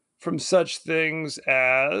from such things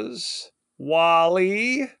as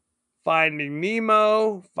WALL-E, Finding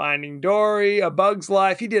Nemo, Finding Dory, A Bug's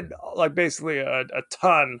Life. He did basically a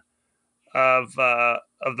ton of the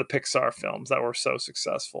Pixar films that were so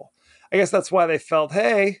successful. I guess that's why they felt,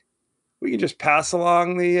 hey, we can just pass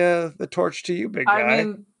along the torch to you, big guy. I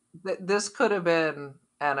mean, this could have been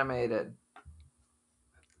animated.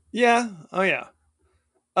 Yeah. Oh, yeah.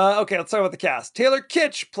 Okay, let's talk about the cast. Taylor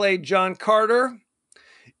Kitsch played John Carter.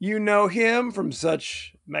 You know him from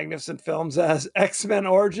such magnificent films as X-Men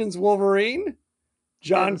Origins Wolverine,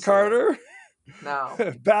 John Carter,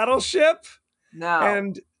 no, Battleship, no,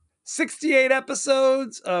 and 68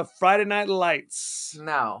 episodes of Friday Night Lights.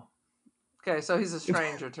 No. Okay, so he's a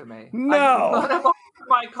stranger to me. No. I can put him in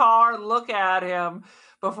my car, look at him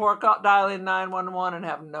before dialing 911 and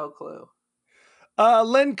have no clue.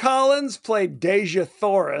 Lynn Collins played Deja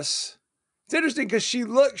Thoris. It's interesting because she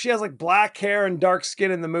has like black hair and dark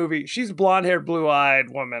skin in the movie. She's a blonde-haired, blue-eyed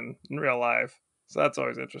woman in real life. So that's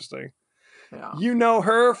always interesting. Yeah. You know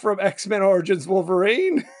her from X-Men Origins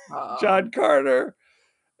Wolverine, John Carter.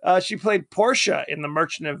 She played Portia in The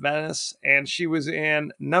Merchant of Venice, and she was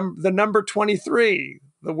in the number 23,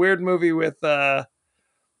 the weird movie with oh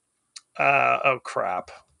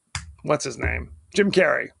crap, what's his name? Jim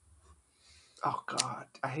Carrey. Oh God,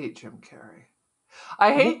 I hate Jim Carrey.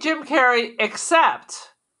 I hate Jim Carrey, except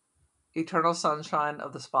Eternal Sunshine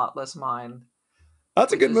of the Spotless Mind.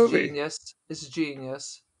 That's a good movie. Genius. It's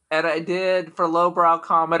genius. And I did, for lowbrow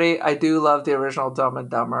comedy, I do love the original Dumb and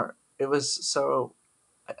Dumber. It was so,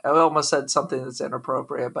 I almost said something that's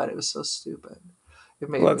inappropriate, but it was so stupid. It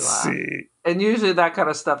made me laugh. Let's see. And usually that kind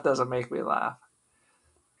of stuff doesn't make me laugh.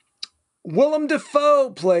 Willem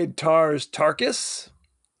Dafoe played Tarkus,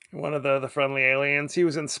 one of the friendly aliens. He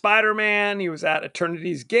was in Spider-Man. He was at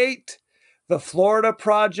Eternity's Gate, The Florida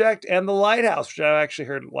Project, and The Lighthouse, which I've actually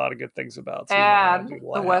heard a lot of good things about. So and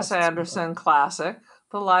the Wes Anderson classic,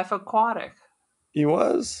 The Life Aquatic. He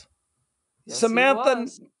was. Yes,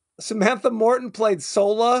 Samantha Morton played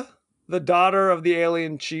Sola, the daughter of the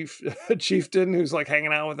alien chieftain who's like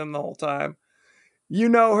hanging out with him the whole time. You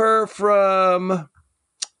know her from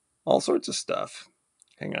all sorts of stuff.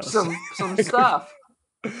 Hang on, some stuff.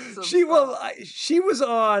 She was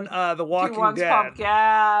on The Walking Dead. She once pumped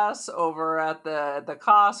gas over at the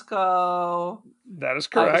Costco. That is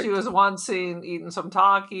correct. She was once seen eating some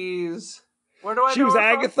Takis. Where do I? She was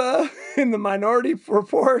Agatha in The Minority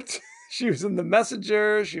Report. She was in The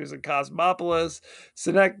Messenger. She was in Cosmopolis,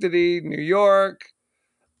 Synecdoche, New York.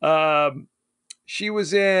 She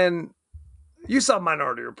was in. You saw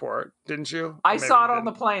Minority Report, didn't you? I saw it on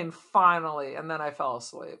the plane finally, and then I fell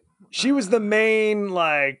asleep. She was the main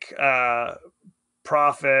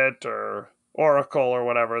prophet or oracle or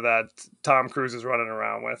whatever that Tom Cruise is running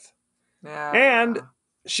around with. Yeah. And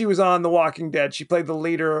she was on The Walking Dead. She played the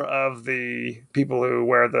leader of the people who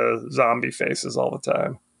wear the zombie faces all the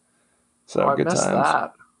time. So good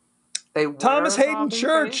times. That. Thomas Hayden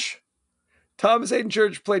Church. Thomas Hayden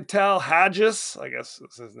Church played Tal Haggis, I guess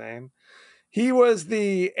is his name. He was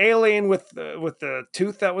the alien with the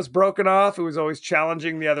tooth that was broken off, who was always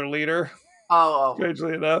challenging the other leader. Oh.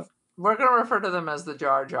 Strangely enough. We're going to refer to them as the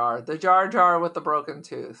Jar Jar. The Jar Jar with the broken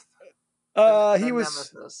tooth. He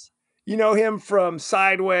was... Nemesis. You know him from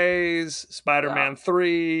Sideways, Spider-Man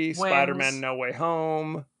 3, Wings. Spider-Man No Way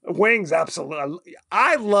Home. Wings, absolutely.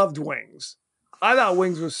 I loved Wings. I thought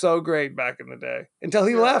Wings was so great back in the day. Until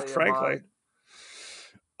he left, frankly.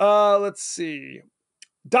 Let's see.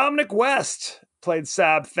 Dominic West played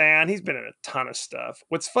Sab Than. He's been in a ton of stuff.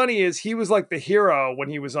 What's funny is he was like the hero when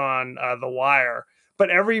he was on The Wire. But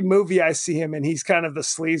every movie I see him in, he's kind of the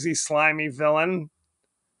sleazy, slimy villain.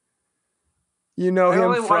 You know him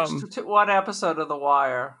from... I only watched one episode of The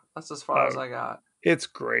Wire. That's as far as I got. It's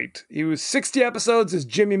great. He was 60 episodes as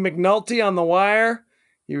Jimmy McNulty on The Wire.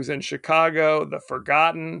 He was in Chicago, The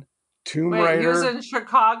Forgotten, Tomb Raider. He was in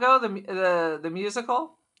Chicago, the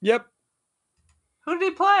musical? Yep. Who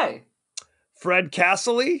did he play? Fred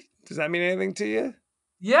Castley. Does that mean anything to you?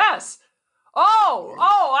 Yes. Oh,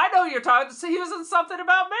 I know you're talking. So he was in Something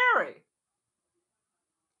About Mary.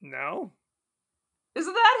 No.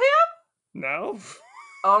 Isn't that him? No.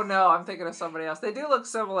 Oh no, I'm thinking of somebody else. They do look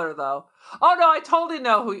similar though. Oh no, I totally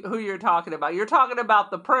know who you're talking about. You're talking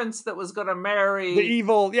about the prince that was going to marry the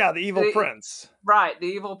evil prince. Right, the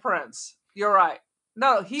evil prince. You're right.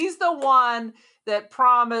 No, he's the one that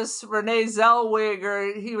promised Renee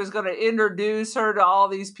Zellweger he was going to introduce her to all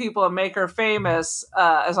these people and make her famous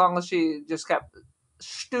as long as she just kept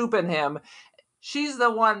stooping him. She's the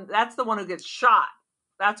one. That's the one who gets shot.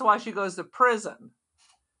 That's why she goes to prison.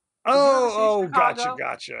 Gotcha.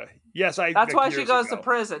 Yes, That's why she goes to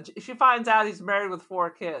prison. She finds out he's married with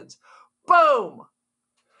 4 kids. Boom.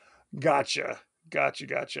 Gotcha.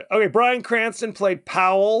 Okay, Bryan Cranston played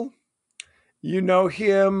Powell. You know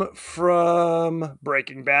him from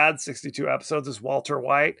Breaking Bad, 62 episodes as Walter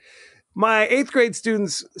White. My 8th grade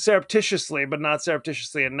students surreptitiously, but not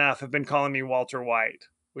surreptitiously enough, have been calling me Walter White,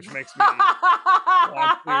 which makes me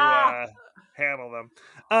want to handle them.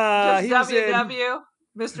 Just WW?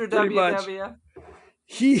 Mr. WW.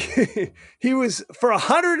 He was for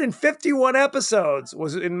 151 episodes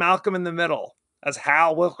was in Malcolm in the Middle as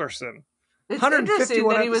Hal Wilkerson. It's interesting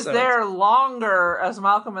that he was there longer as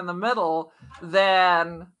Malcolm in the Middle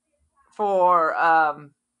than for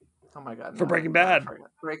Breaking Bad.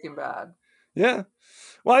 Breaking Bad. Yeah.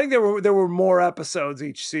 Well, I think there were more episodes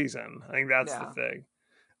each season. I think that's the thing.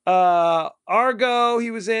 Argo,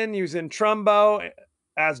 he was in Trumbo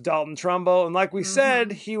as Dalton Trumbo. And like we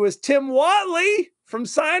said, he was Tim Whatley from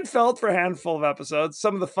Seinfeld for a handful of episodes,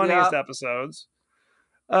 some of the funniest episodes.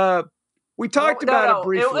 We talked about it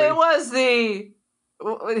briefly. It was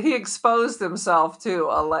he exposed himself to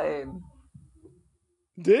Elaine.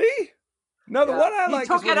 Did he? No, the one I like. He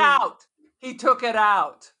took it out. He took it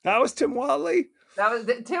out. That was Tim Whatley.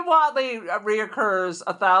 Tim Whatley reoccurs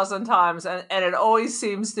 1,000 times, and it always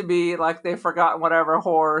seems to be like they've forgotten whatever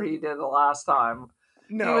horror he did the last time.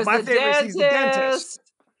 No, my favorite is he's the dentist.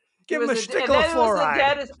 Give him a shtickle of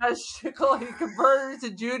fluoride. A shtickle he converted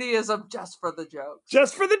to Judaism just for the jokes.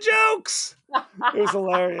 Just for the jokes. It was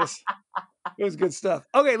hilarious. It was good stuff.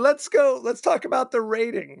 Okay, let's go. Let's talk about the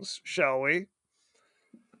ratings, shall we?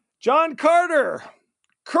 John Carter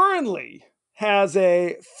currently has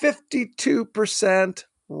a 52%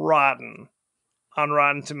 rotten on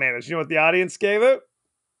Rotten Tomatoes. You know what the audience gave it?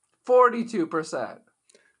 42%.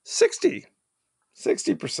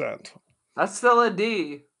 60%. That's still a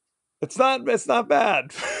D. It's not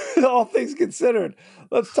bad, all things considered.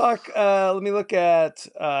 Let's talk, let me look at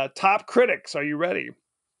top critics. Are you ready?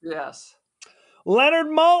 Yes. Leonard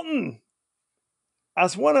Maltin.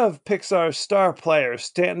 As one of Pixar's star players,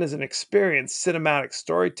 Stanton is an experienced cinematic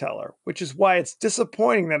storyteller, which is why it's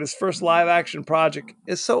disappointing that his first live-action project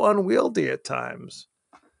is so unwieldy at times.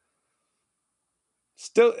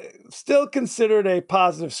 Still considered a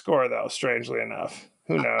positive score, though, strangely enough.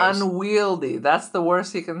 Who knows? Unwieldy. That's the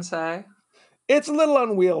worst he can say? It's a little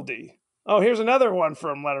unwieldy. Oh, here's another one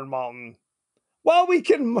from Leonard Maltin. While we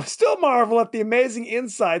can still marvel at the amazing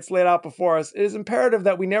insights laid out before us, it is imperative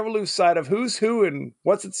that we never lose sight of who's who and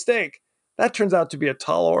what's at stake. That turns out to be a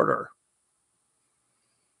tall order.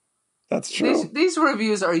 That's true. These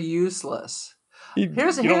reviews are useless.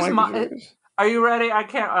 Here's my. Are you ready? I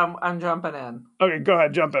can't. I'm jumping in. Okay, go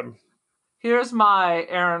ahead. Jump in. Here's my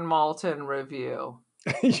Aaron Maltin review.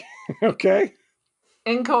 Okay.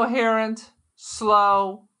 Incoherent,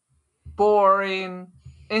 slow, boring,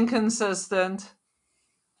 inconsistent,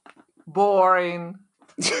 boring.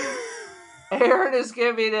 Aaron is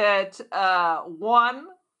giving it 1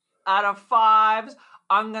 out of 5.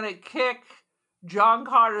 I'm going to kick John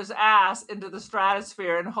Carter's ass into the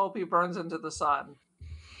stratosphere and hope he burns into the sun.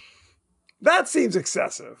 That seems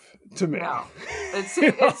excessive to me. No,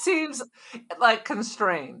 it seems like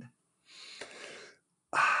constrained.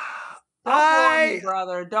 Don't bore me,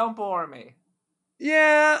 brother. Don't bore me.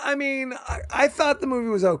 Yeah, I mean, I thought the movie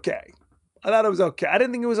was okay. I thought it was okay. I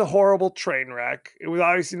didn't think it was a horrible train wreck. It was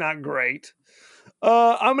obviously not great.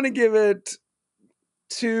 I'm going to give it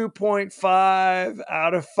 2.5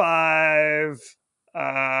 out of 5.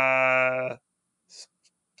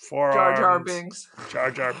 Jar Jar Binks.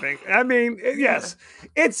 Jar Jar Binks. I mean, yes,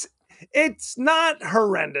 it's not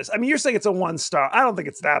horrendous. I mean, you're saying it's a 1 star. I don't think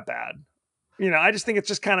it's that bad. You know, I just think it's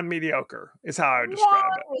just kind of mediocre is how I would describe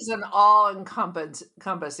it. Is an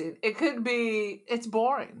all-encompassing. It could be, it's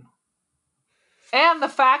boring. And the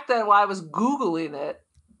fact that while I was Googling it,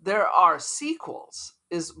 there are sequels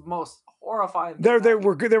is most horrifying. There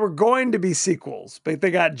were going to be sequels, but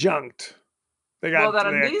they got junked.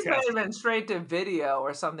 These may have been straight to video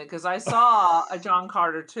or something, because I saw a John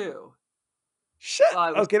Carter 2. Shit.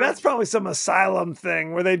 Okay, that's probably some Asylum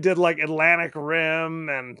thing where they did like Atlantic Rim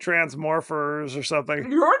and Transmorphers or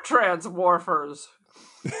something. Your Transmorphers.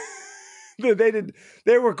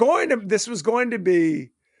 This was going to be,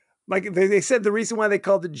 like they said the reason why they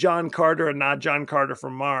called it John Carter and not John Carter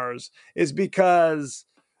from Mars is because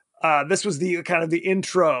this was the kind of the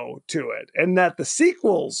intro to it, and that the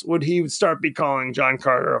sequels he would start be calling John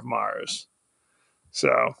Carter of Mars.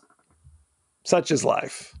 So, such is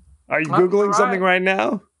life. Are you Googling something right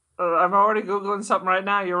now? I'm already Googling something right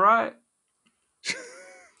now. You're right.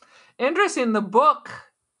 Interesting. The book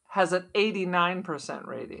has an 89%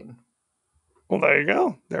 rating. Well, there you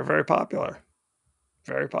go. They're very popular.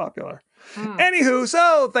 Very popular. Anywho,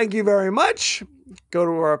 so thank you very much. Go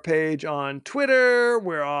to our page on Twitter.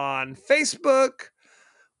 We're on Facebook.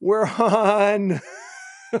 We're on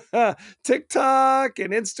TikTok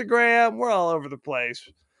and Instagram. We're all over the place.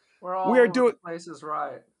 We're all over the places,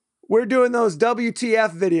 right? We're doing those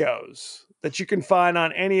WTF videos that you can find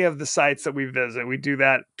on any of the sites that we visit. We do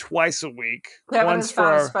that twice a week. Kevin has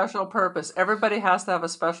found a special purpose. Everybody has to have a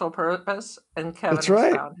special purpose, and Kevin has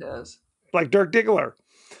found his. Like Dirk Diggler.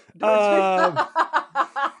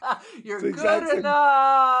 You're good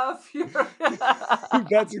enough.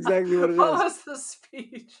 That's exactly what it is. What was the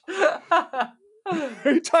speech? Are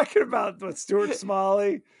you talking about what, Stuart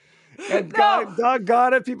Smalley? And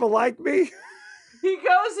doggone it, people like me? He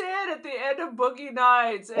goes in at the end of Boogie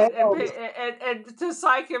Nights and to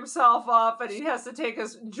psych himself up, and he has to take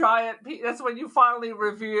his giant. That's when you finally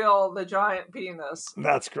reveal the giant penis.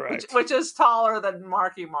 That's correct. Which is taller than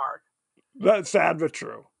Marky Mark. That's sad but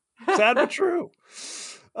true. Sad but true.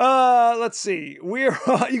 Let's see.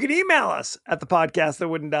 You can email us at the podcast that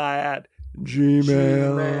wouldn't die at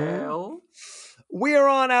Gmail. We are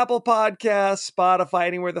on Apple Podcasts, Spotify,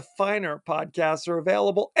 anywhere the finer podcasts are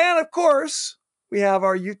available. And of course, we have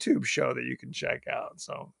our YouTube show that you can check out.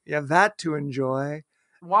 So you have that to enjoy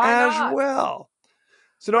as well.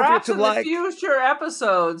 So don't Perhaps forget to in the future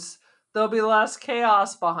episodes, there'll be less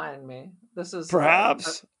chaos behind me. This is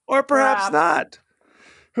perhaps not.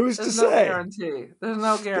 Who's to say? There's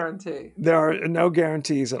no guarantee. There are no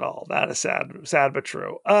guarantees at all. That is sad but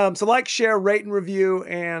true. So like, share, rate, and review,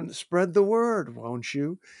 and spread the word, won't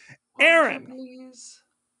you? Aaron, please.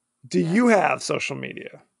 Do you have social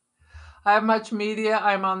media? I have much media.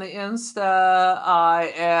 I'm on the Insta.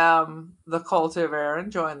 I am the Cult of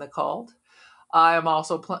Aaron. Join the cult. I am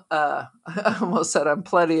also, I almost said I'm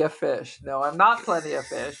Plenty of Fish. No, I'm not Plenty of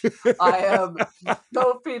Fish. I am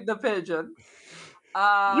Don't Feed the Pigeon. You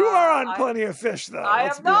are on Plenty of Fish, though. I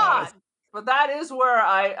am not. But that is where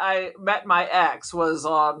I met my ex, was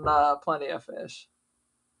on Plenty of Fish.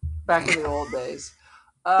 Back in the old days.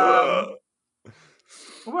 Where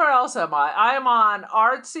else am I? I am on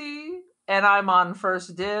Artsy, and I'm on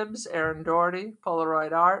First Dibs, Aaron Doherty,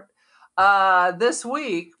 Polaroid Art. This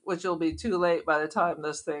week, which will be too late by the time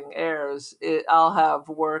this thing airs, I'll have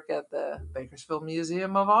work at the Bakersfield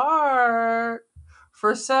Museum of Art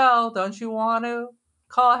for sale. Don't you want to?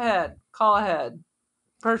 Call ahead.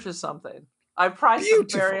 Purchase something. I priced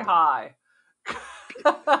it very high.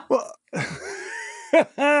 Well,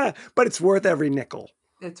 but it's worth every nickel.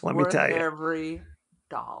 Let me tell you. Every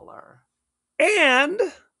dollar. And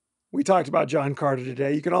we talked about John Carter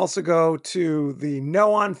today. You can also go to the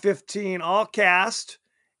No on 15 all cast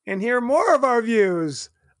and hear more of our views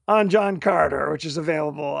on John Carter, which is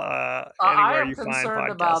available anywhere you find podcasts. I am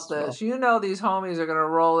concerned about this. You know, these homies are going to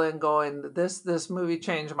roll in going, this movie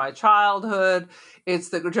changed my childhood. It's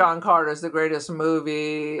John Carter's the greatest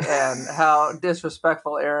movie, and how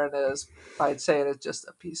disrespectful Aaron is by saying it's just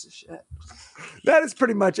a piece of shit. That is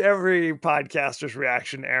pretty much every podcaster's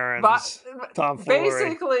reaction, Aaron's tomfoolery.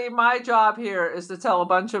 Basically, my job here is to tell a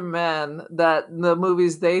bunch of men that the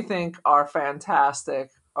movies they think are fantastic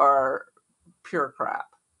are pure crap.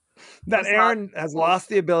 That Aaron has lost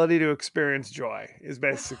the ability to experience joy is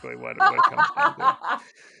basically what it comes down to.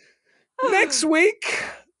 Next week,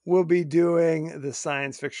 we'll be doing the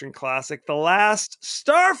science fiction classic, The Last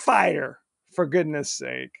Starfighter, for goodness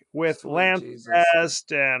sake, with Lance Bass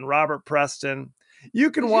and Robert Preston.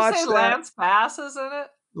 You can watch that. Lance Bass is in it?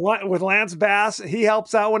 With Lance Bass. He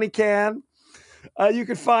helps out when he can. You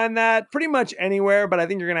can find that pretty much anywhere, but I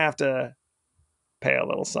think you're going to have to pay a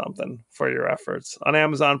little something for your efforts on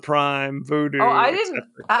Amazon Prime, Vudu. Oh, I didn't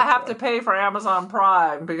have to pay for Amazon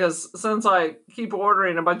Prime because since I keep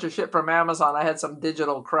ordering a bunch of shit from Amazon, I had some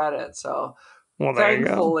digital credit. So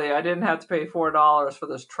thankfully, I didn't have to pay $4 for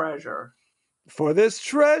this treasure.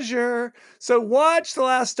 So watch The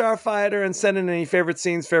Last Starfighter and send in any favorite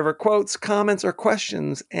scenes, favorite quotes, comments, or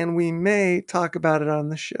questions, and we may talk about it on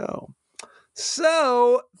the show.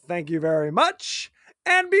 So thank you very much,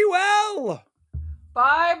 and be well.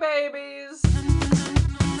 Bye, babies.